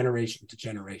generation to generation to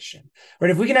generation,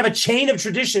 right? If we can have a chain of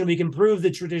tradition, we can prove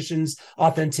the tradition's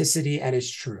authenticity and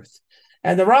its truth.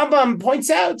 And the Rambam points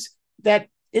out that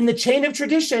in the chain of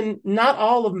tradition, not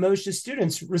all of Moshe's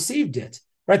students received it.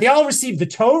 Right, they all received the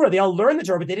Torah, they all learned the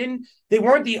Torah, but they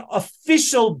weren't the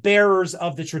official bearers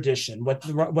of the tradition, what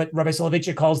Rabbi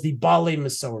Soloveitchik calls the Balei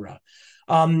Masorah.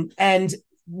 And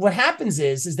what happens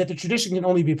is that the tradition can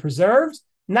only be preserved,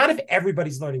 not if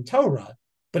everybody's learning Torah,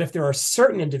 but if there are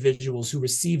certain individuals who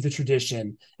receive the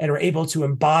tradition and are able to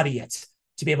embody it,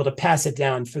 to be able to pass it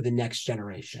down for the next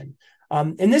generation.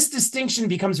 And this distinction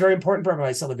becomes very important for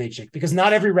Rabbi Soloveitchik, because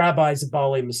not every rabbi is a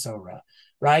Balei Masorah.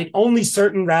 Right? Only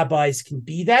certain rabbis can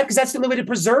be that, because that's the only way to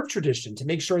preserve tradition, to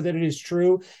make sure that it is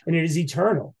true and it is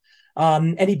eternal.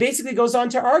 And he basically goes on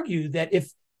to argue that if,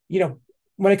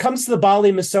 when it comes to the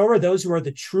Balei Masorah, those who are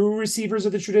the true receivers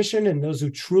of the tradition and those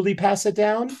who truly pass it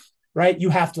down, right?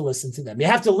 You have to listen to them. You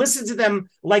have to listen to them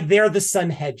like they're the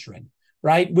Sanhedrin,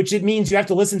 right? Which it means you have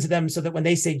to listen to them so that when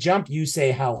they say jump, you say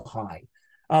how high.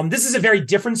 This is a very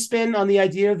different spin on the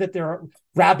idea that there are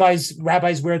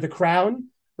rabbis wear the crown.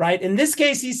 Right. In this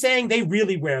case, he's saying they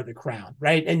really wear the crown,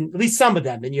 right? And at least some of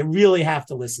them, and you really have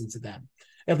to listen to them,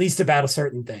 at least about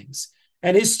certain things.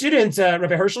 And his student,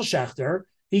 Rabbi Herschel Schachter,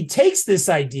 he takes this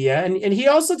idea and he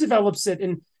also develops it,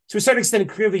 and to a certain extent,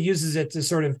 clearly uses it to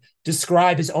sort of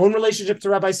describe his own relationship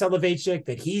to Rabbi Soloveitchik,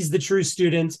 that he's the true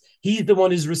student, he's the one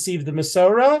who's received the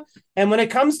Masorah. And when it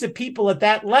comes to people at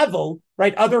that level,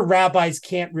 right, other rabbis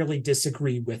can't really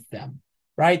disagree with them,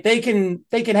 right? They can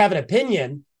have an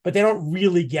opinion, but they don't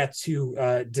really get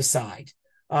to decide.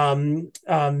 And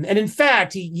in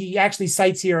fact, he actually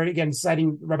cites here, and again,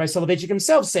 citing Rabbi Soloveitchik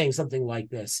himself saying something like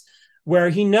this, where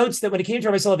he notes that when it came to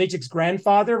Rabbi Soloveitchik's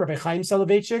grandfather, Rabbi Chaim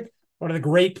Soloveitchik, one of the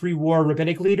great pre-war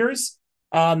rabbinic leaders,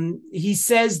 he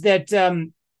says that,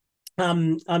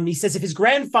 he says if his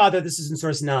grandfather, this is in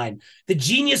source 9, the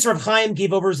genius Rav Chaim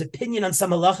gave over his opinion on some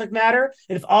halachic matter,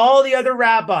 and if all the other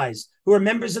rabbis who are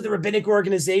members of the rabbinic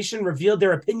organization revealed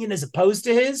their opinion as opposed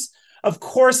to his, of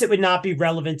course it would not be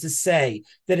relevant to say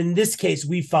that in this case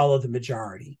we follow the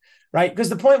majority, right? Because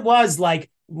the point was,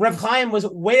 like, Rav Chaim was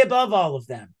way above all of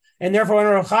them. And therefore, when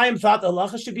Rav Chaim thought the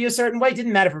halacha should be a certain way, it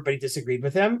didn't matter if everybody disagreed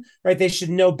with him, right? They should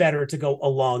know better to go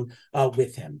along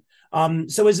with him.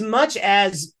 So as much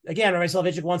as, again, Rabbi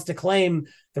Soloveitchik wants to claim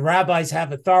the rabbis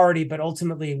have authority, but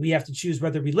ultimately we have to choose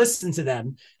whether we listen to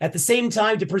them. At the same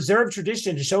time, to preserve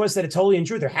tradition, to show us that it's holy and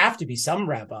true, there have to be some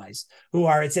rabbis who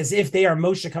are, it's as if they are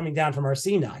Moshe coming down from Har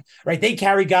Sinai, right? They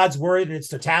carry God's word in its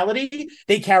totality.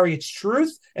 They carry its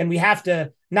truth. And we have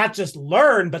to not just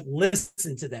learn, but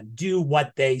listen to them, do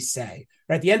what they say.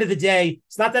 Right? At the end of the day,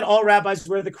 it's not that all rabbis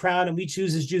wear the crown and we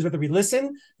choose as Jews whether we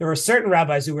listen. There are certain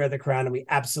rabbis who wear the crown and we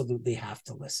absolutely have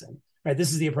to listen. Right?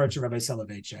 This is the approach of Rabbi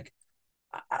Soloveitchik.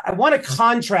 I want to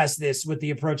contrast this with the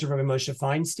approach of Rabbi Moshe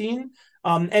Feinstein.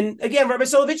 And again, Rabbi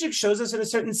Soloveitchik shows us in a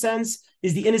certain sense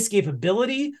is the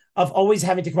inescapability of always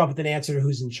having to come up with an answer to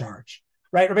who's in charge.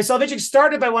 Right? Rabbi Soloveitchik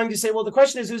started by wanting to say, well, the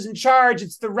question is who's in charge?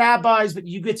 It's the rabbis, but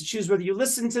you get to choose whether you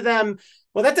listen to them.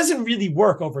 Well, that doesn't really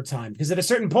work over time, because at a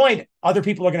certain point, other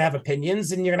people are going to have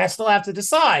opinions and you're going to still have to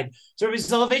decide. So Rabbi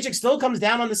Soloveitchik still comes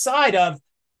down on the side of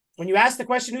When you ask the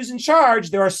question, who's in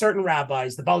charge, there are certain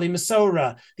rabbis, the Bali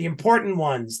Masorah, the important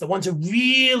ones, the ones who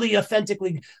really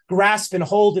authentically grasp and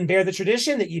hold and bear the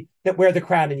tradition that wear the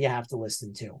crown and you have to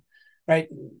listen to, right?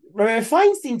 Rabbi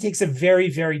Feinstein takes a very,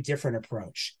 very different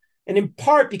approach. And in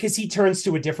part because he turns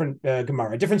to a different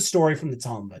Gemara, a different story from the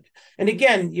Talmud. And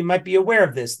again, you might be aware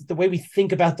of this, the way we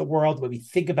think about the world, the way we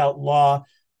think about law,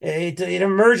 it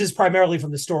emerges primarily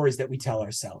from the stories that we tell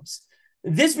ourselves.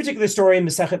 This particular story in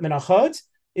Masechet Menachot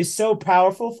is so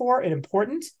powerful for and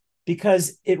important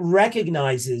because it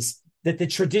recognizes that the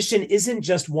tradition isn't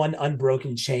just one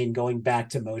unbroken chain going back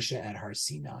to Moshe at Har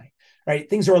Sinai, right?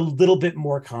 Things are a little bit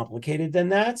more complicated than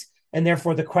that. And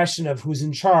therefore, the question of who's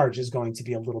in charge is going to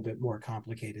be a little bit more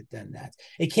complicated than that.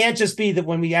 It can't just be that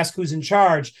when we ask who's in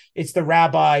charge, it's the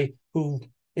rabbi who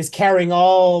is carrying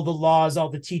all the laws, all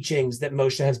the teachings that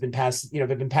Moshe has been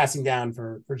passing down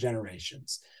for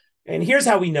generations. And here's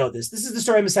how we know this. This is the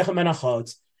story of Masechet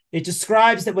Menachot. It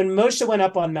describes that when Moshe went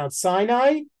up on Mount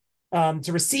Sinai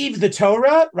to receive the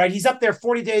Torah, right? He's up there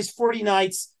 40 days, 40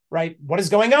 nights, right? What is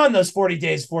going on those 40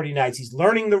 days, 40 nights? He's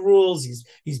learning the rules.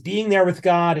 He's being there with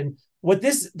God. And what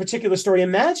this particular story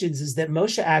imagines is that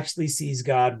Moshe actually sees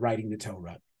God writing the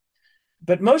Torah.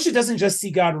 But Moshe doesn't just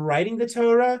see God writing the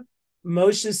Torah.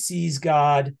 Moshe sees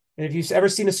God, and if you've ever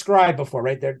seen a scribe before,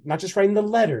 right? They're not just writing the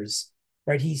letters,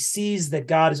 right? He sees that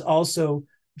God is also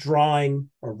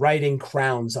drawing or writing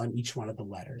crowns on each one of the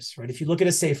letters, right? If you look at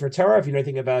a Sefer Torah, if you know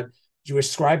anything about Jewish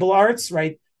scribal arts,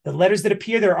 right? The letters that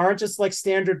appear there aren't just like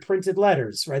standard printed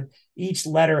letters, right? Each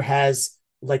letter has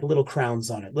like little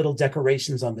crowns on it, little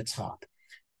decorations on the top.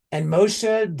 And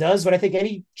Moshe does what I think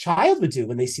any child would do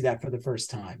when they see that for the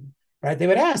first time, right? They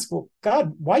would ask, well,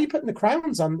 God, why are you putting the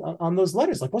crowns on those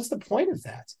letters? Like, what's the point of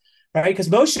that, right? Because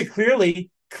Moshe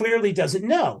clearly doesn't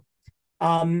know.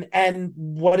 And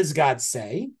what does God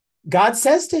say? God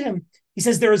says to him, he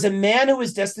says, there is a man who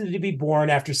is destined to be born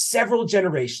after several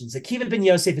generations. Akiva ben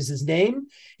Yosef is his name.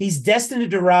 He's destined to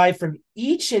derive from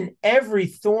each and every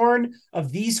thorn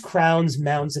of these crowns,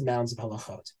 mounds and mounds of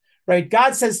halachot, right?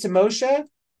 God says to Moshe,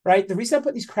 right? The reason I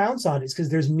put these crowns on is because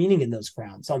there's meaning in those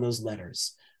crowns, on those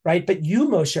letters, right? But you,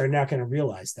 Moshe, are not going to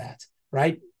realize that,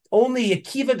 right? Only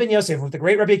Akiva ben Yosef, with the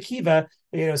great Rabbi Akiva,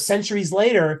 centuries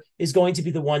later, is going to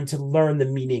be the one to learn the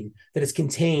meaning that is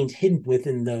contained, hidden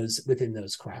within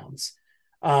those crowns.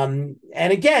 And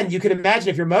again, you can imagine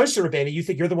if you're Moshe Rabbeinu, you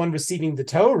think you're the one receiving the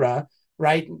Torah,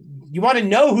 right? You want to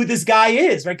know who this guy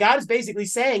is, right? God is basically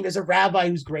saying there's a rabbi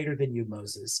who's greater than you,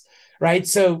 Moses, right?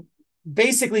 So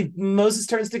basically, Moses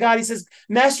turns to God. He says,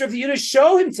 Master of the universe,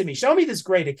 show him to me. Show me this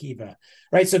great Akiva,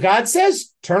 right? So God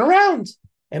says, turn around.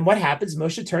 And what happens?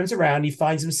 Moshe turns around. He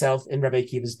finds himself in Rabbi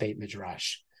Akiva's Beit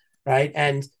Midrash, right?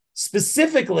 And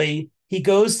specifically, he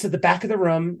goes to the back of the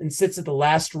room and sits at the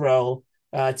last row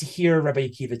to hear Rabbi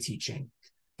Akiva teaching.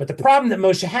 But the problem that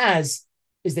Moshe has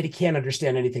is that he can't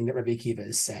understand anything that Rabbi Akiva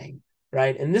is saying,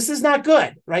 right? And this is not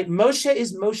good, right? Moshe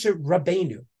is Moshe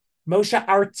Rabbeinu, Moshe,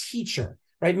 our teacher,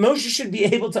 right? Moshe should be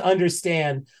able to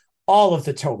understand all of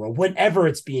the Torah, whenever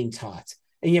it's being taught.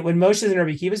 And yet when Moshe is in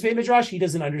Rabbi Akiva's Beit Midrash, he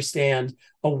doesn't understand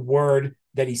a word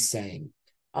that he's saying.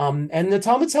 And the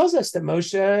Talmud tells us that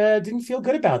Moshe didn't feel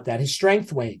good about that. His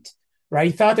strength waned, right?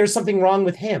 He thought there was something wrong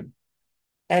with him.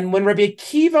 And only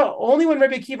when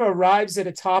Rabbi Akiva arrives at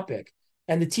a topic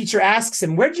and the teacher asks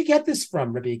him, where did you get this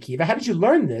from, Rabbi Akiva? How did you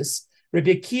learn this?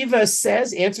 Rabbi Akiva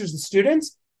answers the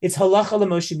students, it's Halakhah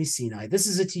Moshe Sinai. This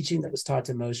is a teaching that was taught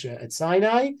to Moshe at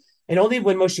Sinai. And only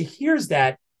when Moshe hears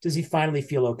that does he finally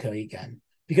feel okay again.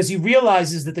 Because he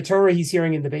realizes that the Torah he's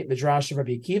hearing in the Beit Midrash of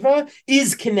Rabbi Akiva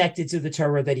is connected to the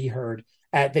Torah that he heard,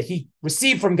 that he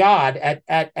received from God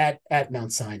at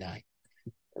Mount Sinai.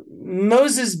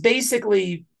 Moses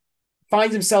basically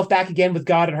finds himself back again with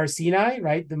God at Har Sinai,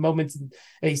 right? The moment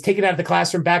he's taken out of the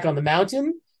classroom back on the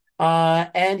mountain,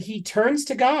 and he turns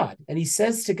to God and he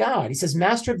says to God, he says,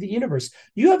 Master of the universe,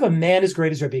 you have a man as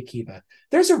great as Rabbi Akiva.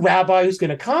 There's a rabbi who's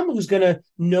going to come, who's going to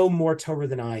know more Torah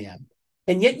than I am.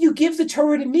 And yet you give the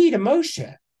Torah to me, to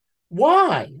Moshe.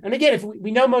 Why? And again, if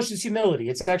we know Moshe's humility,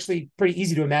 it's actually pretty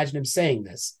easy to imagine him saying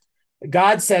this.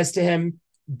 God says to him,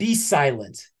 be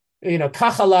silent.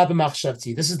 Kachala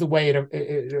b'machshavti. This is the way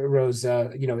it arose.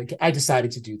 I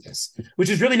decided to do this, which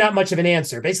is really not much of an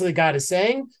answer. Basically, God is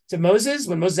saying to Moses,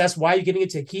 when Moses asks, why are you giving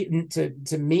it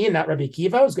to me and not Rabbi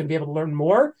Akiva, who's going to be able to learn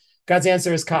more? God's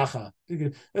answer is kacha.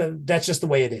 That's just the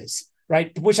way it is.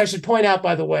 Right, which I should point out,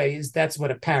 by the way, is that's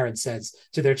what a parent says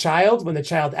to their child when the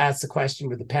child asks a question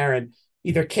where the parent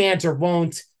either can't or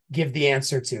won't give the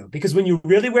answer to. Because when you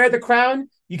really wear the crown,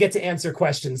 you get to answer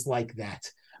questions like that.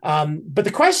 But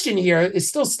the question here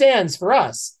still stands for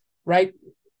us, right?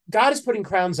 God is putting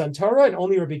crowns on Torah, and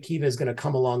only Rabbi Akiva is going to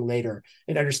come along later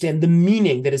and understand the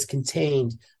meaning that is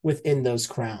contained within those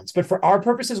crowns. But for our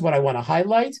purposes, what I want to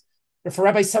highlight, for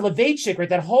Rabbi Soloveitchik, right,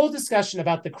 that whole discussion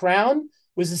about the crown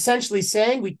was essentially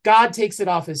saying God takes it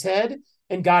off his head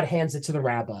and God hands it to the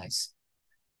rabbis.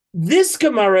 This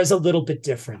Gemara is a little bit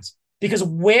different because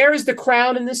where is the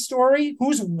crown in this story?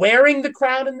 Who's wearing the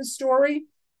crown in this story?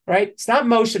 Right? It's not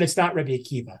Moshe and it's not Rabbi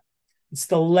Akiva. It's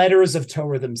the letters of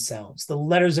Torah themselves. The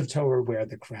letters of Torah wear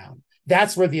the crown.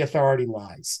 That's where the authority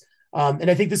lies. And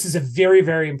I think this is a very,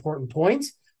 very important point,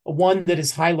 one that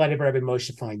is highlighted by Rabbi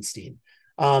Moshe Feinstein.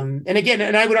 And again,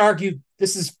 and I would argue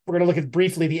we're going to look at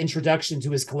briefly the introduction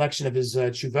to his collection of his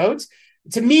tshuvot.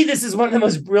 To me, this is one of the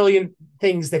most brilliant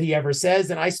things that he ever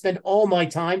says. And I spend all my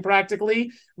time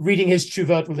practically reading his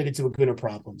tshuvot related to Aguna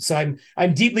problems. So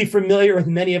I'm deeply familiar with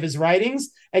many of his writings.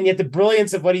 And yet the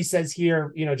brilliance of what he says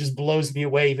here, just blows me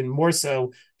away even more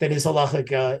so than his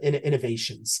halachic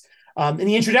innovations. In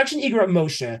the introduction, Igra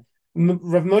Moshe,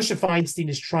 Rav Moshe Feinstein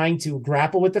is trying to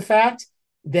grapple with the fact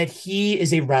that he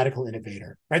is a radical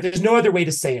innovator, right? There's no other way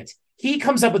to say it. He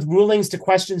comes up with rulings to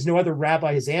questions no other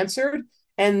rabbi has answered.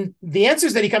 And the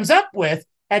answers that he comes up with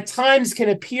at times can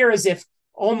appear as if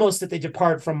almost that they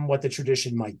depart from what the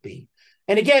tradition might be.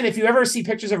 And again, if you ever see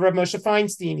pictures of Rav Moshe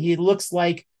Feinstein, he looks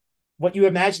like what you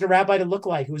imagine a rabbi to look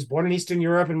like, who was born in Eastern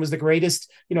Europe and was the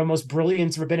greatest, most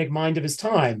brilliant rabbinic mind of his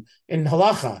time in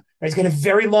Halakhah. Right? He's got a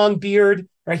very long beard,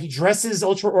 right? He dresses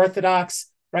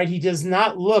ultra-Orthodox, right? He does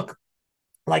not look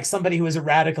like somebody who is a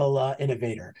radical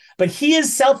innovator. But he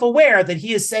is self-aware that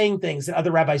he is saying things that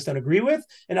other rabbis don't agree with,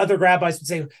 and other rabbis would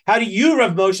say, how do you,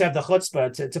 Rav Moshe, have the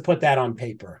chutzpah to put that on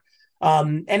paper?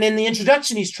 And in the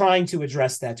introduction, he's trying to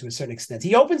address that to a certain extent.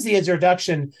 He opens the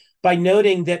introduction by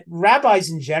noting that rabbis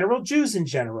in general, Jews in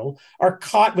general, are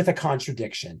caught with a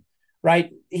contradiction,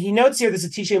 right? He notes here, there's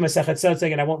a teaching of Masechet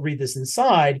Sotah, and I won't read this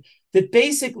inside, that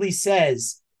basically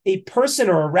says a person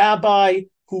or a rabbi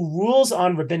who rules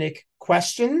on rabbinic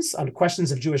questions, on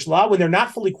questions of Jewish law, when they're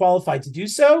not fully qualified to do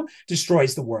so,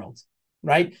 destroys the world,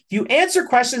 right? If you answer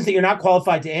questions that you're not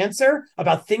qualified to answer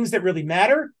about things that really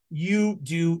matter, you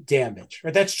do damage,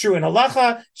 right? That's true in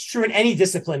halacha. It's true in any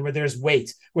discipline where there's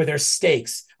weight, where there's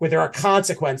stakes, where there are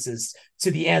consequences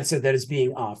to the answer that is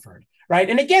being offered, right?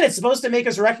 And again, it's supposed to make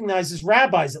us recognize as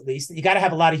rabbis, at least, that you got to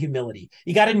have a lot of humility.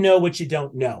 You got to know what you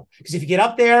don't know. Because if you get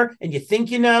up there and you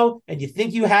think you know, and you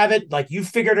think you have it, like you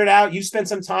figured it out, you spent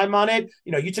some time on it,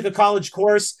 you took a college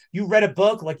course, you read a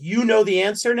book, like you know the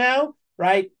answer now,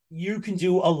 right? You can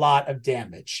do a lot of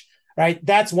damage, right?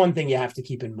 That's one thing you have to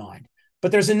keep in mind.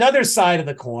 But there's another side of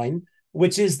the coin,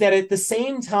 which is that at the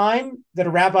same time that a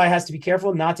rabbi has to be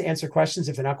careful not to answer questions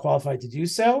if they're not qualified to do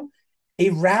so, a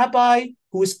rabbi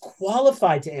who is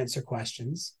qualified to answer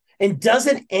questions and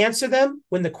doesn't answer them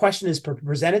when the question is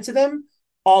presented to them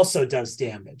also does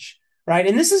damage, right?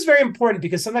 And this is very important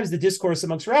because sometimes the discourse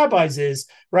amongst rabbis is,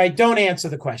 right, don't answer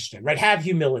the question, right? Have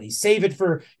humility, save it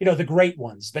for, the great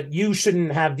ones, but you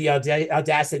shouldn't have the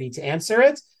audacity to answer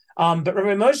it. But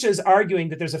Rabbi Moshe is arguing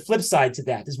that there's a flip side to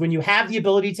that, is when you have the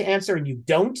ability to answer and you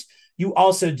don't, you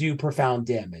also do profound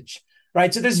damage,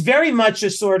 right? So there's very much a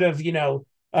sort of,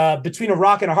 between a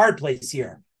rock and a hard place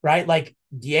here, right? Like,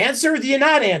 do you answer or do you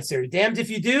not answer? Damned if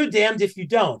you do, damned if you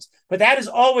don't. But that is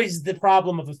always the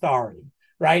problem of authority,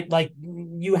 right? Like,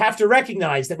 you have to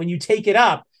recognize that when you take it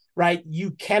up, right,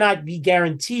 you cannot be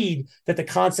guaranteed that the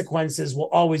consequences will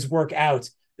always work out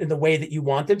in the way that you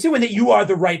want them to, and that you are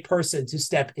the right person to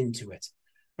step into it,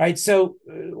 right? So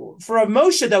for a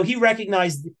Moshe, though, he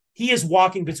recognized he is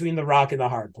walking between the rock and the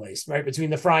hard place, right? Between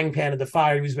the frying pan and the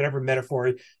fire, use whatever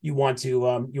metaphor you want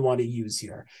to use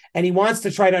here. And he wants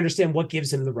to try to understand what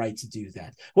gives him the right to do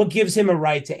that. What gives him a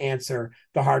right to answer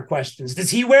the hard questions? Does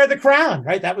he wear the crown,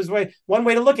 right? That was one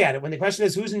way to look at it. When the question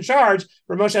is who's in charge,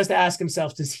 Rav Moshe has to ask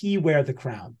himself, does he wear the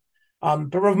crown?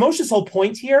 But Rav Moshe's whole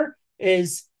point here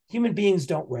is human beings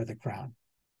don't wear the crown.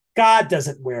 God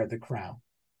doesn't wear the crown,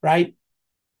 right?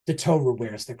 The Torah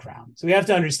wears the crown. So we have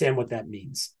to understand what that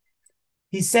means.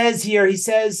 He says here,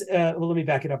 let me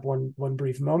back it up one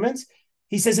brief moment.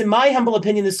 He says, in my humble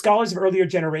opinion, the scholars of earlier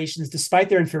generations, despite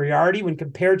their inferiority when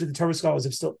compared to the Torah scholars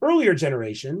of still earlier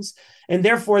generations, and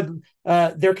therefore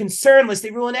their concern lest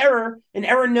they rule in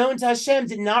error known to Hashem,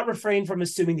 did not refrain from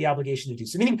assuming the obligation to do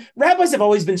so. Meaning, rabbis have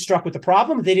always been struck with the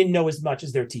problem. They didn't know as much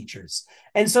as their teachers.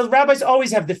 And so rabbis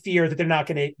always have the fear that they're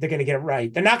going to get it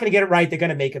right. They're not going to get it right. They're going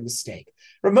to make a mistake.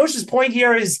 Rav Moshe's point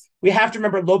here is we have to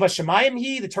remember, Lo b'shamayim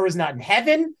hi, the Torah is not in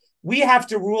heaven. We have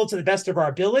to rule to the best of our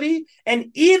ability. And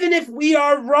even if we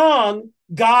are wrong,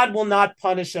 God will not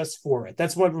punish us for it.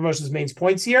 That's one of Moshe's main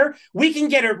points here. We can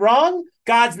get it wrong.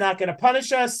 God's not going to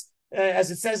punish us.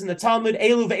 as it says in the Talmud,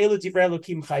 Elu ve'elu divrei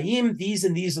Elokim chayim, these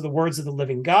and these are the words of the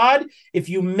living God. If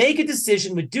you make a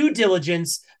decision with due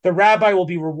diligence, the rabbi will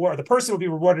be rewarded, the person will be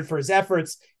rewarded for his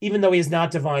efforts, even though he has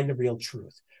not divined the real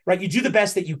truth. Right? You do the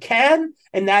best that you can,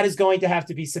 and that is going to have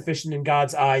to be sufficient in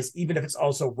God's eyes, even if it's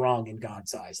also wrong in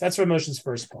God's eyes. That's Moshe's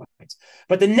first point.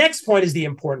 But the next point is the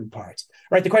important part,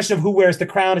 right? The question of who wears the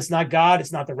crown, it's not God,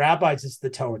 it's not the rabbi, it's just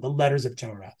the Torah, the letters of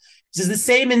Torah. This is the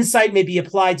same insight may be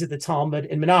applied to the Talmud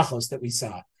in Menachos that we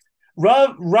saw.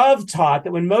 Rav taught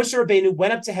that when Moshe Rabbeinu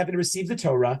went up to heaven to receive the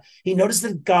Torah, he noticed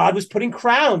that God was putting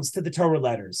crowns to the Torah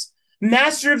letters.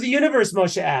 Master of the universe,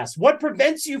 Moshe asked, what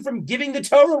prevents you from giving the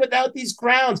Torah without these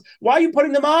crowns? Why are you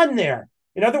putting them on there?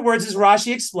 In other words, as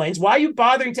Rashi explains, why are you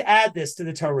bothering to add this to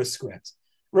the Torah script?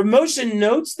 Rav Moshe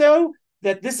notes, though,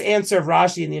 that this answer of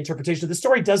Rashi and the interpretation of the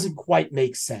story doesn't quite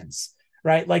make sense,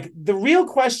 right? Like the real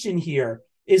question here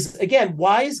is, again,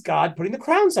 why is God putting the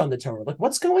crowns on the Torah? Like,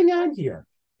 what's going on here?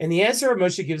 And the answer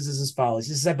Moshe gives is as follows.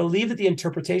 He says, I believe that the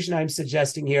interpretation I'm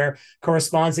suggesting here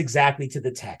corresponds exactly to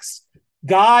the text.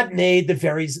 God made the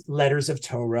very letters of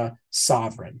Torah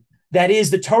sovereign. That is,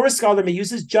 the Torah scholar may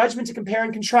use his judgment to compare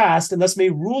and contrast, and thus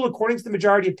may rule according to the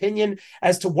majority opinion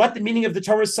as to what the meaning of the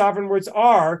Torah's sovereign words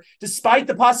are, despite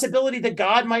the possibility that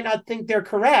God might not think they're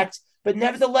correct. But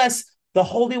nevertheless, the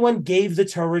Holy One gave the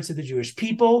Torah to the Jewish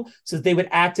people so that they would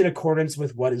act in accordance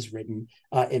with what is written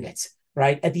in it.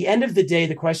 Right? At the end of the day,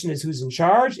 the question is who's in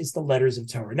charge? It's the letters of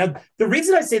Torah. Now, the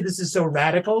reason I say this is so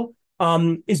radical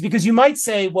is because you might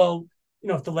say, well,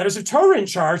 if the letters of Torah are in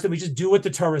charge, then we just do what the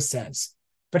Torah says.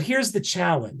 But here's the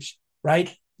challenge,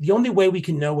 right? The only way we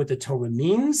can know what the Torah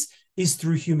means is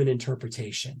through human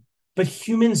interpretation. But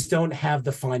humans don't have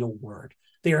the final word.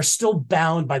 They are still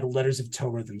bound by the letters of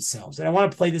Torah themselves. And I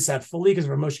want to play this out fully because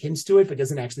Moshe hints to it, but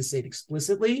doesn't actually say it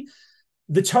explicitly.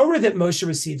 The Torah that Moshe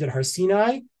received at Har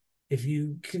Sinai, if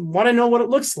you want to know what it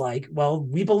looks like, well,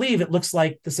 we believe it looks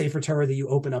like the Sefer Torah that you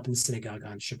open up in the synagogue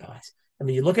on Shabbat. And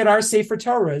when you look at our Sefer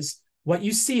Torahs, what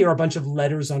you see are a bunch of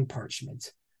letters on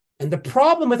parchment. And the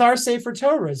problem with our Sefer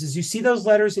Torahs is you see those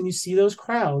letters and you see those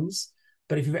crowns,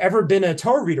 but if you've ever been a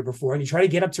Torah reader before and you try to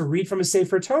get up to read from a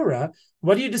Sefer Torah,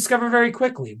 what do you discover very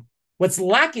quickly? What's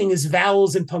lacking is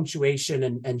vowels and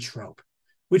punctuation and trope,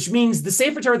 which means the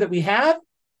Sefer Torah that we have,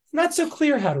 not so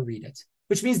clear how to read it,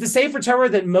 which means the Sefer Torah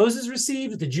that Moses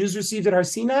received, the Jews received at Har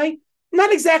Sinai,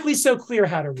 not exactly so clear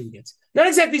how to read it, not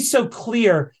exactly so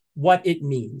clear what it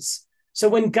means. So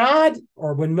when God,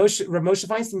 or when Moshe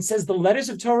Feinstein says the letters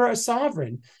of Torah are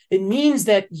sovereign, it means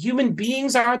that human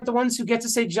beings aren't the ones who get to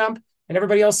say jump and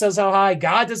everybody else says how high.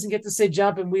 God doesn't get to say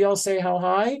jump and we all say how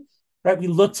high, right? We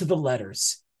look to the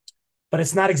letters, but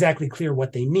it's not exactly clear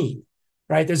what they mean,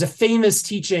 right? There's a famous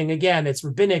teaching, again, it's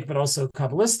rabbinic, but also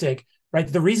Kabbalistic, right?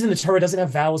 The reason the Torah doesn't have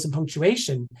vowels and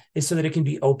punctuation is so that it can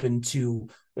be open to,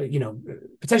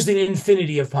 potentially an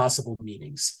infinity of possible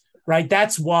meanings. Right?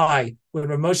 That's why when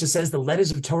Moshe says the letters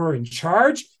of Torah are in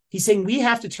charge, he's saying we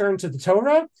have to turn to the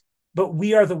Torah, but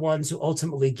we are the ones who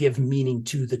ultimately give meaning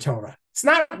to the Torah. It's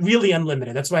not really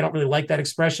unlimited. That's why I don't really like that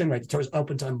expression, right? The Torah is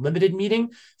open to unlimited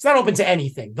meaning. It's not open to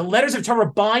anything. The letters of Torah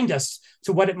bind us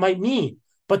to what it might mean,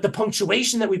 but the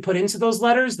punctuation that we put into those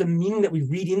letters, the meaning that we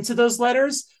read into those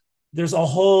letters, there's a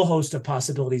whole host of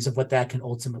possibilities of what that can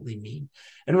ultimately mean.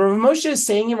 And what Moshe is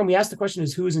saying here when we ask the question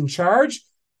is who is in charge,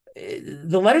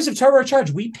 the letters of Torah are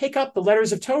charged. We pick up the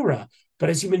letters of Torah, but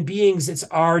as human beings, it's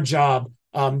our job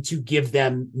to give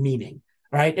them meaning,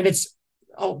 right? And it's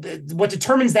what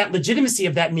determines that legitimacy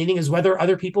of that meaning is whether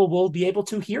other people will be able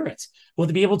to hear it, will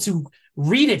they be able to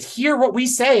read it, hear what we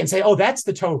say, and say, "Oh, that's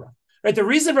the Torah." Right? The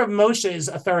reason Rabbi Moshe is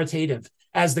authoritative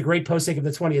as the great posek of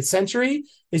the 20th century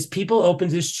is people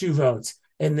opened his tshuvot.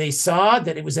 And they saw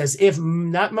that it was as if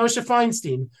not Moshe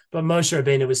Feinstein, but Moshe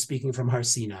Rabbeinu was speaking from Har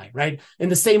Sinai, right? In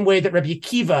the same way that Rabbi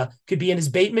Akiva could be in his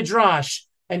Beit Midrash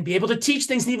and be able to teach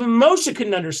things that even Moshe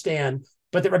couldn't understand,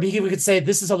 but that Rabbi Akiva could say,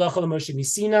 this is Halakhah Moshe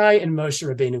Misinai, and Moshe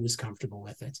Rabbeinu was comfortable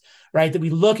with it, right? That we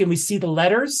look and we see the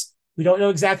letters, we don't know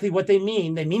exactly what they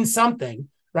mean something,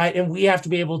 right? And we have to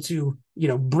be able to,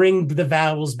 bring the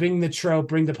vowels, bring the trope,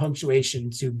 bring the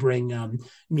punctuation to bring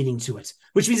meaning to it,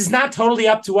 which means it's not totally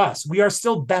up to us. We are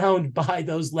still bound by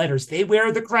those letters. They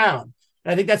wear the crown.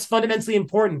 And I think that's fundamentally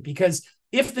important because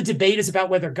if the debate is about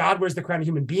whether God wears the crown and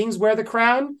human beings wear the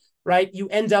crown, right, you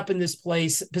end up in this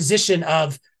position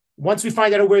of once we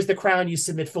find out who wears the crown, you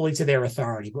submit fully to their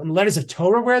authority. But when the letters of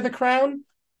Torah wear the crown,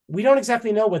 we don't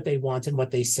exactly know what they want and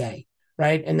what they say.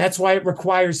 Right. And that's why it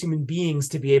requires human beings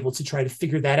to be able to try to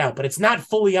figure that out. But it's not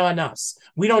fully on us.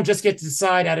 We don't just get to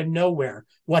decide out of nowhere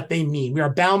what they mean. We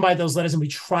are bound by those letters and we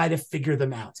try to figure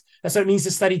them out. That's what it means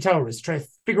to study Torah, is try to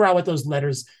figure out what those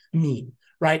letters mean.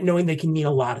 right? Knowing they can mean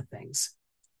a lot of things.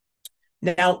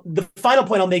 Now, the final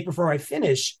point I'll make before I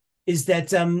finish is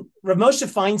that Rav Moshe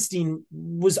Feinstein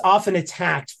was often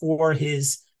attacked for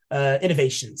his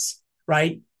innovations,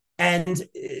 right? And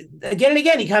again and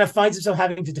again, he kind of finds himself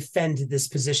having to defend this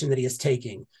position that he is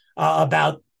taking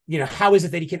about, how is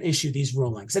it that he can issue these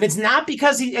rulings? And it's not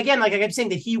because he, again, like I kept saying,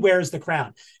 that he wears the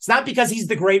crown. It's not because he's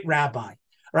the great rabbi,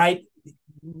 right?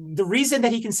 The reason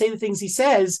that he can say the things he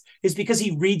says is because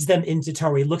he reads them into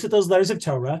Torah. He looks at those letters of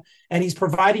Torah and he's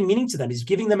providing meaning to them. He's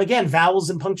giving them, again,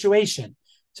 vowels and punctuation.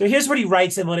 So here's what he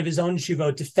writes in one of his own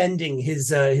shuvot defending his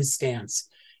stance.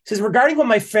 He says, regarding what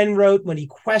my friend wrote when he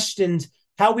questioned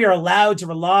how we are allowed to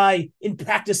rely in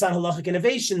practice on halachic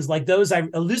innovations like those I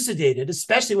elucidated,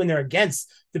 especially when they're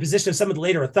against the position of some of the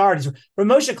later authorities. Rav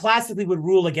Moshe classically would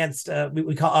rule against what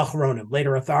we call achronim,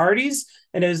 later authorities,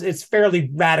 and it's fairly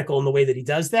radical in the way that he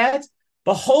does that.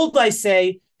 Behold, I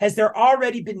say, has there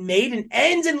already been made an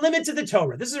end and limit to the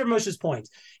Torah? This is Rav Moshe's point.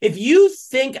 If you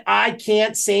think I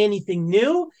can't say anything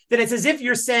new, then it's as if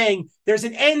you're saying there's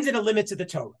an end and a limit to the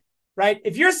Torah, right?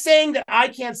 If you're saying that I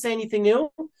can't say anything new,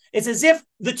 it's as if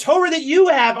the Torah that you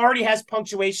have already has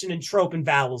punctuation and trope and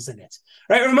vowels in it,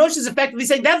 right? Rav Moshe is effectively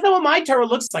saying, that's not what my Torah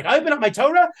looks like. I open up my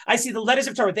Torah, I see the letters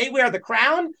of Torah. They wear the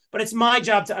crown, but it's my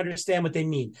job to understand what they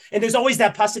mean. And there's always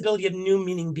that possibility of new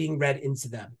meaning being read into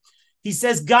them. He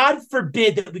says, God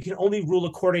forbid that we can only rule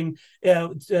according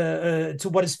to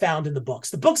what is found in the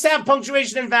books. The books have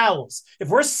punctuation and vowels. If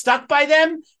we're stuck by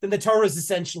them, then the Torah is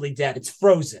essentially dead. It's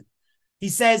frozen. He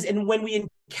says, and when we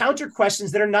encounter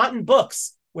questions that are not in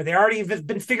books, where they already have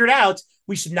been figured out,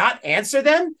 we should not answer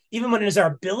them, even when it is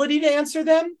our ability to answer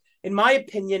them. In my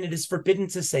opinion, it is forbidden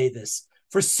to say this.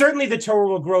 For certainly the Torah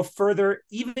will grow further,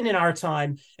 even in our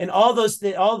time, and all those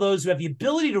who have the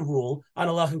ability to rule on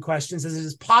halachic questions, as it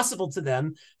is possible to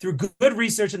them, through good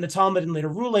research in the Talmud and later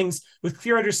rulings, with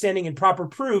clear understanding and proper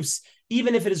proofs,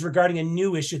 even if it is regarding a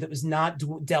new issue that was not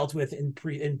dealt with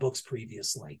in books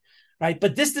previously. Right.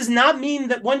 But this does not mean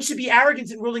that one should be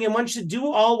arrogant in ruling and one should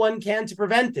do all one can to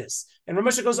prevent this. And Rav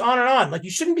Moshe goes on and on. Like,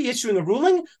 you shouldn't be issuing a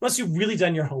ruling unless you've really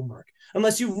done your homework,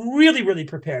 unless you've really, really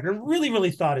prepared and really, really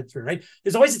thought it through. Right.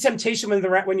 There's always a temptation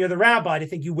when you're the rabbi to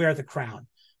think you wear the crown,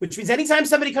 which means anytime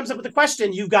somebody comes up with a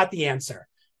question, you've got the answer.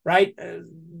 Right.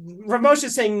 Rav Moshe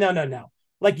is saying, no.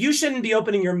 Like, you shouldn't be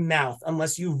opening your mouth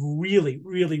unless you've really,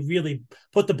 really, really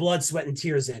put the blood, sweat, and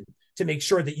tears in to make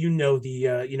sure that you know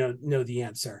the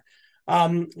answer.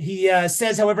 He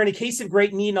says, however, in a case of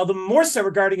great need, and although more so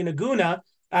regarding an aguna,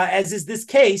 as is this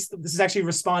case, this is actually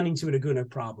responding to an aguna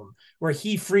problem, where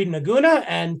he freed an aguna,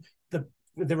 and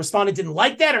the respondent didn't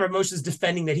like that, and Rav Moshe is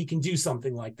defending that he can do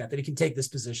something like that he can take this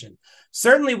position.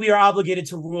 Certainly, we are obligated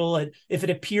to rule it if it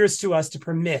appears to us to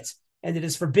permit, and it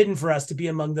is forbidden for us to be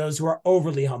among those who are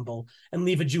overly humble and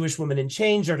leave a Jewish woman in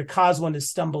chains, or to cause one to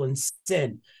stumble in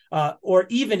sin, or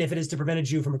even if it is to prevent a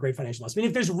Jew from a great financial loss. I mean,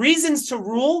 if there's reasons to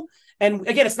rule, and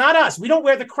again, it's not us, we don't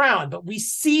wear the crown, but we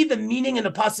see the meaning and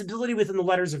the possibility within the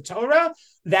letters of Torah,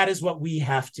 that is what we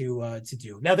have to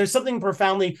do. Now, there's something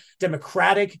profoundly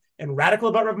democratic and radical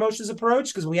about Rav Moshe's approach,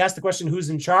 because when we ask the question, who's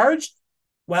in charge?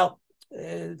 Well,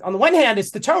 on the one hand,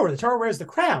 it's the Torah. The Torah wears the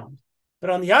crown. But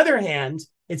on the other hand,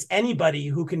 it's anybody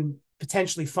who can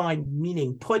potentially find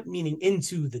meaning, put meaning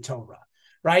into the Torah,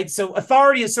 right? So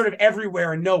authority is sort of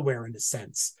everywhere and nowhere in a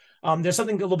sense. There's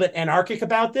something a little bit anarchic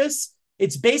about this.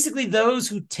 It's basically those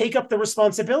who take up the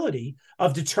responsibility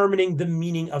of determining the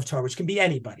meaning of Torah, which can be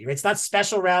anybody, right? It's not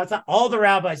special rabbis, it's not all the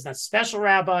rabbis, it's not special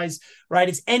rabbis, right?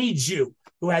 It's any Jew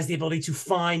who has the ability to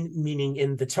find meaning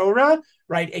in the Torah,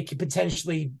 right? It can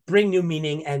potentially bring new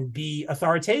meaning and be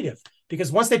authoritative.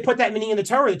 Because once they put that meaning in the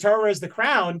Torah is the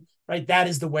crown, right? That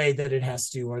is the way that it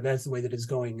has to, or that's the way that it's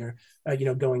going, or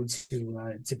going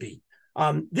to be.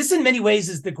 This, in many ways,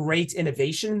 is the great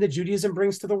innovation that Judaism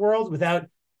brings to the world, without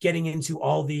getting into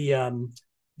all the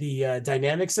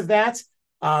dynamics of that.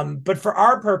 But for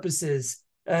our purposes,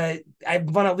 I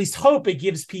want to at least hope it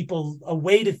gives people a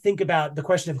way to think about the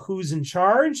question of who's in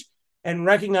charge, and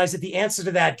recognize that the answer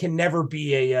to that can never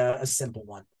be a simple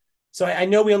one. So I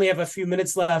know we only have a few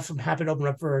minutes left. I'm happy to open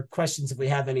up for questions if we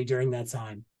have any during that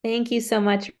time. Thank you so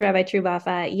much, Rabbi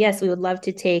Truboff. Yes, we would love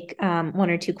to take one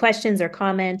or two questions or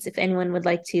comments. If anyone would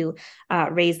like to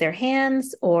raise their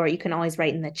hands, or you can always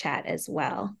write in the chat as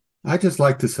well. I'd just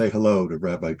like to say hello to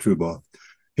Rabbi Truboff.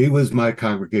 He was my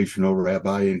congregational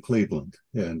rabbi in Cleveland.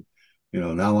 And,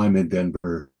 now I'm in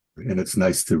Denver, and it's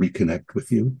nice to reconnect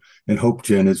with you, and hope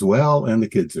Jen is well and the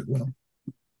kids are well.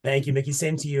 Thank you, Mickey.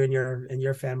 Same to you and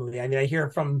your family. I mean, I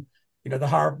hear from the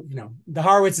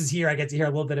Horowitzes here. I get to hear a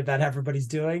little bit about how everybody's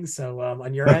doing. So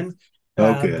on your end,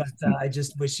 okay. But I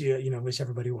just wish wish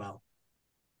everybody well.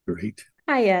 great.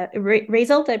 Hi,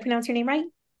 Razel, did I pronounce your name right?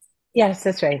 Yes,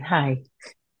 that's right. Hi.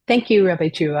 Thank you, Rabbi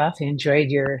Truoff. I enjoyed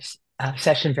your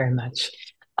session very much.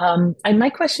 And my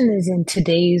question is, in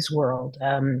today's world,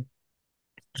 I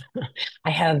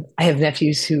have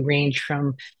nephews who range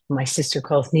from, my sister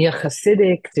calls neo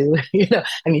Hasidic to,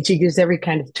 I mean, she gives every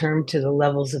kind of term to the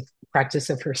levels of practice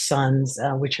of her sons,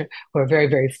 who are very,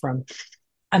 very frum.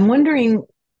 I'm wondering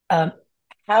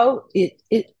how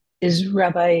it is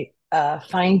Rabbi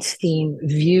Feinstein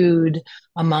viewed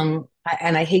among,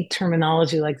 and I hate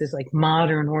terminology like this, like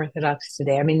modern Orthodox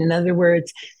today. I mean, in other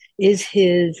words,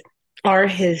 are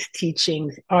his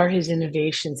teachings, are his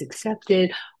innovations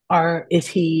accepted? Is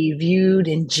he viewed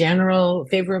in general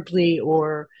favorably,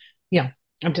 or,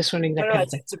 I'm just wondering that kind of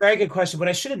thing. It's a very good question. What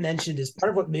I should have mentioned is part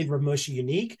of what made Rav Moshe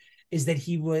unique is that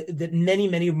that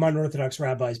many modern Orthodox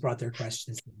rabbis brought their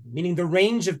questions, meaning the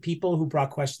range of people who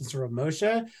brought questions to Rav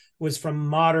Moshe was from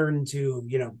modern to,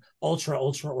 ultra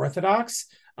Orthodox.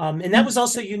 And that was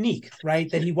also unique, right?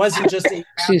 That he wasn't just a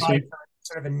rabbi for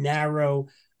sort of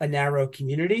a narrow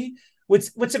community.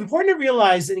 What's important to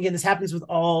realize, and again, this happens with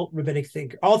all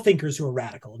all thinkers who are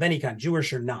radical of any kind,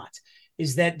 Jewish or not,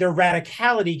 is that their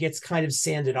radicality gets kind of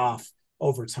sanded off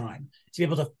over time to be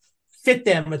able to fit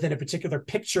them within a particular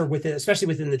picture, especially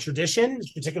within the tradition,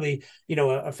 particularly,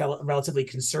 a relatively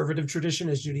conservative tradition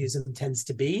as Judaism tends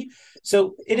to be.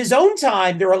 So in his own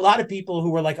time, there were a lot of people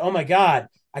who were like, oh my God,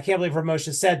 I can't believe Rav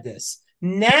Moshe said this.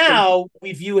 Now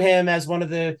we view him as one of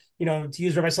the, to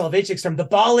use Rabbi Soloveitchik's term, the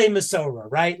Baalei Masorah,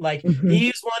 right? Like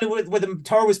he's one where the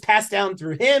Torah was passed down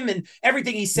through him, and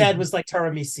everything he said was like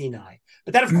Torah Sinai.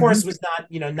 But that, of course, was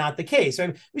not the case.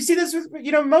 Right? We see this with,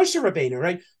 Moshe Rabbeinu,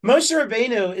 right? Moshe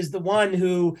Rabbeinu is the one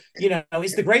who,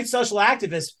 is the great social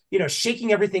activist,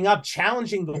 shaking everything up,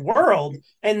 challenging the world.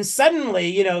 And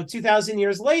suddenly, 2,000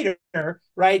 years later,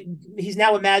 right, he's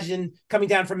now imagined coming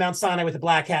down from Mount Sinai with a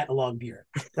black hat and a long beard,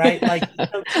 right? Like,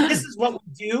 this is what we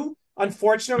do.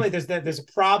 Unfortunately, there's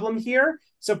a problem here.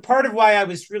 So part of why I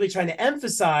was really trying to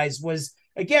emphasize was,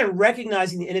 again,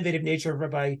 recognizing the innovative nature of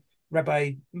Rabbi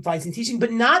Feinstein teaching,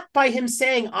 but not by him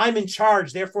saying, I'm in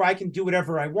charge, therefore I can do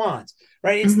whatever I want,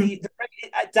 right? It's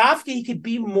Dafka, he could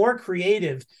be more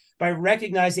creative by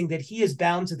recognizing that he is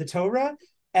bound to the Torah,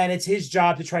 and it's his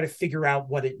job to try to figure out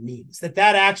what it means. That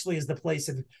actually is the place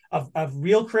of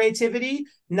real creativity,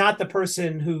 not the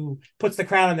person who puts the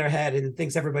crown on their head and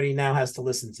thinks everybody now has to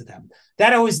listen to them.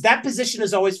 That position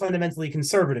is always fundamentally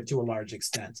conservative to a large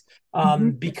extent,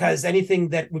 because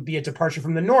anything that would be a departure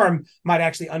from the norm might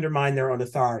actually undermine their own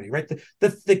authority, right?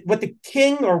 What the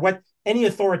king or what any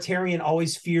authoritarian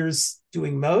always fears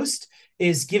doing most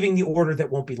is giving the order that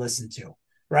won't be listened to.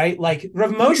 Right? Like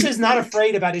Rav Moshe is not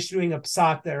afraid about issuing a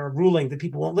psak or a ruling that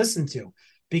people won't listen to,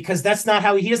 because that's not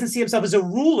how he doesn't see himself as a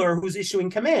ruler who's issuing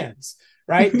commands,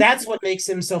 right? That's what makes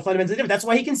him so fundamentally different. That's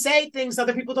why he can say things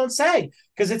other people don't say,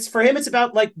 because for him, it's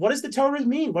about like, what does the Torah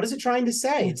mean? What is it trying to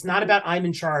say? It's not about I'm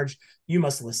in charge, you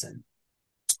must listen.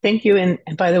 Thank you. And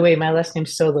by the way, my last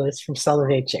name's Solo is from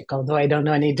Soloveitchik, although I don't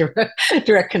know any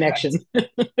direct connection.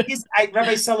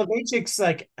 Rabbi Soloveitchik's,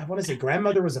 like, I want to say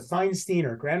grandmother was a Feinstein,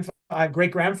 or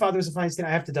great grandfather was a Feinstein. I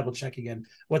have to double check again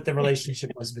what the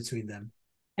relationship was between them.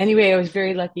 Anyway, I was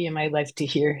very lucky in my life to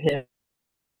hear him.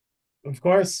 Of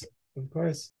course. Of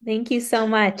course. Thank you so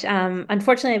much.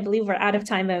 Unfortunately, I believe we're out of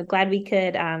time. I'm glad we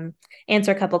could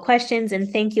answer a couple questions.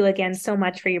 And thank you again so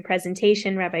much for your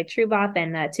presentation, Rabbi Truboff,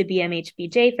 and to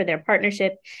BMHBJ for their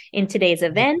partnership in today's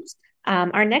event.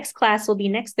 Our next class will be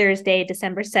next Thursday,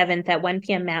 December 7th at 1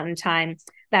 p.m. Mountain Time.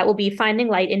 That will be Finding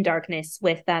Light in Darkness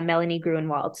with Melanie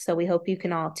Gruenwald. So we hope you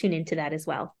can all tune into that as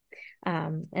well.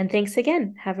 And thanks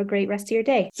again. Have a great rest of your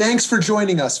day. Thanks for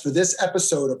joining us for this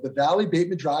episode of the Valley Beit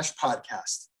Midrash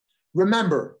podcast.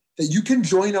 Remember that you can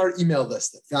join our email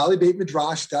list at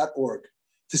valleybeitmidrash.org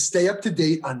to stay up to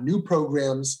date on new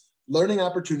programs, learning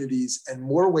opportunities, and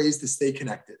more ways to stay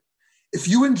connected. If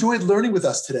you enjoyed learning with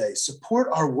us today, support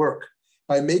our work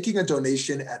by making a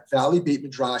donation at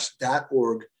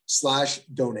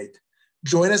valleybeitmidrash.org/donate.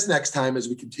 Join us next time as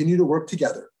we continue to work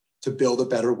together to build a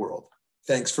better world.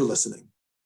 Thanks for listening.